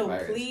really kill the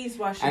virus. No, please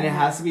wash your hands. And it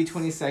hands. has to be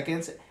 20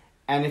 seconds.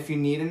 And if you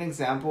need an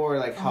example or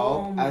like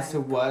help as to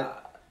what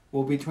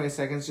will be 20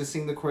 seconds, just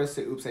sing the chorus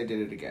to "Oops, I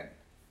Did It Again."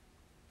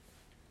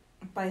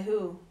 By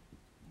who?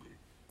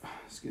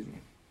 Excuse me.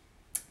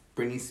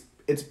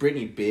 It's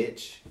Britney,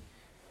 bitch.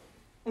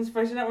 I'm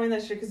surprised you're not wearing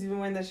that shirt because you've been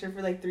wearing that shirt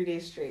for like 3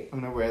 days straight.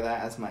 I'm gonna wear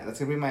that as that's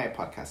gonna be my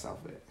podcast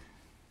outfit.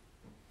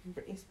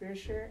 Britney Spears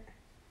shirt.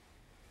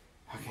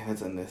 Okay,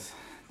 let's end this.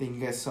 Thank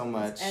you guys so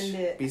much. Let's end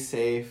it. Be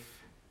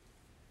safe.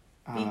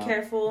 Be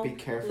careful. Be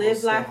careful.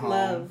 Live, laugh,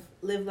 love.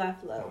 Live,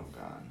 laugh, love. Oh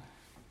god.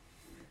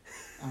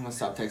 I'm gonna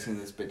stop texting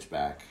this bitch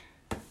back.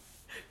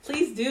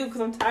 Please do, because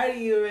I'm tired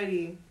of you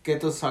already.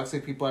 Get those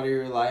toxic people out of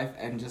your life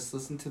and just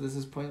listen to This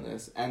Is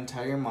Pointless. And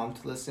tell your mom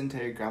to listen,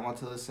 tell your grandma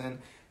to listen,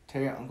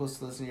 tell your uncles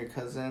to listen, your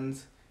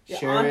cousins. Your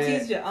share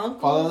aunties, it. your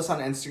uncles. Follow us on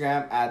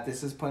Instagram at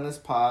This Is Pointless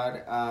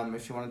Pod.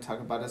 If you want to talk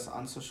about us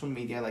on social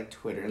media like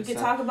Twitter and stuff. You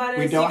stuff. can talk about it.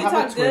 We don't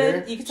have a Twitter.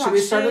 Good. You can talk Should we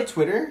start shit. a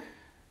Twitter?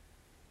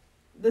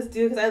 Let's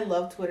do it because I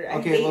love Twitter.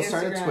 Okay, we'll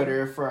start a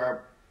Twitter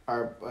for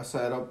our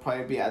so it'll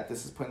probably be at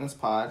This Is Pointless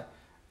Pod.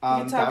 You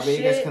can talk shit,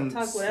 you guys can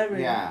talk whatever.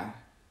 Yeah,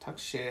 talk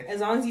shit. As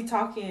long as you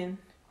talking.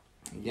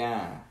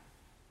 Yeah.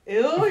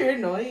 Ew, you're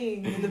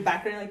annoying. In the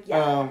background, like,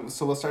 yeah.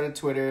 So we'll start a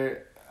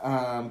Twitter,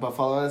 but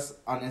follow us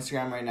on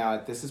Instagram right now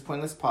at This Is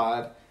Pointless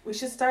Pod. We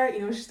should start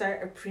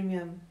a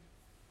premium.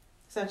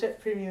 Snapchat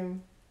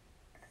premium.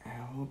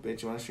 Oh,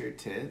 bitch, you want to show your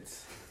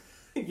tits?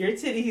 Your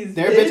titties,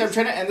 there, bitch. I'm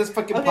trying to end this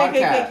fucking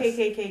podcast.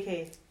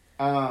 Okay.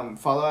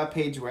 Follow our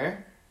page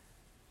where?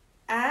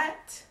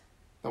 At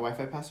the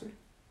Wi-Fi password.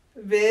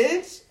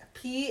 Bitch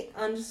P_Justine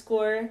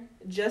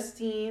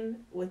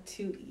with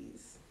 2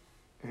 E's.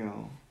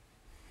 Ew.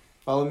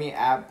 Follow me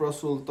at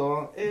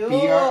Brosulto. Ew,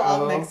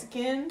 BRO.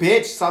 Mexican.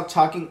 Bitch, stop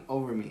talking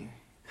over me.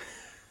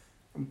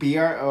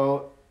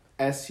 BROSULTO.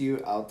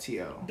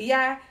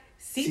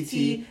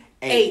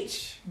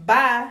 BICTH.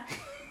 Bye.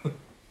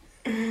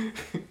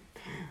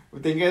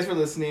 Well, thank you guys for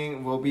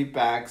listening. We'll be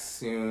back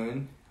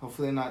soon.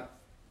 Hopefully not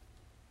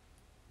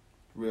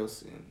real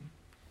soon.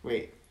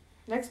 Wait.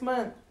 Next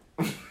month.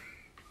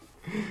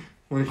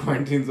 When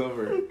quarantine's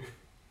over.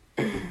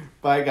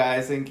 Bye,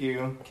 guys. Thank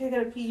you. Okay, I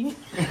gotta pee.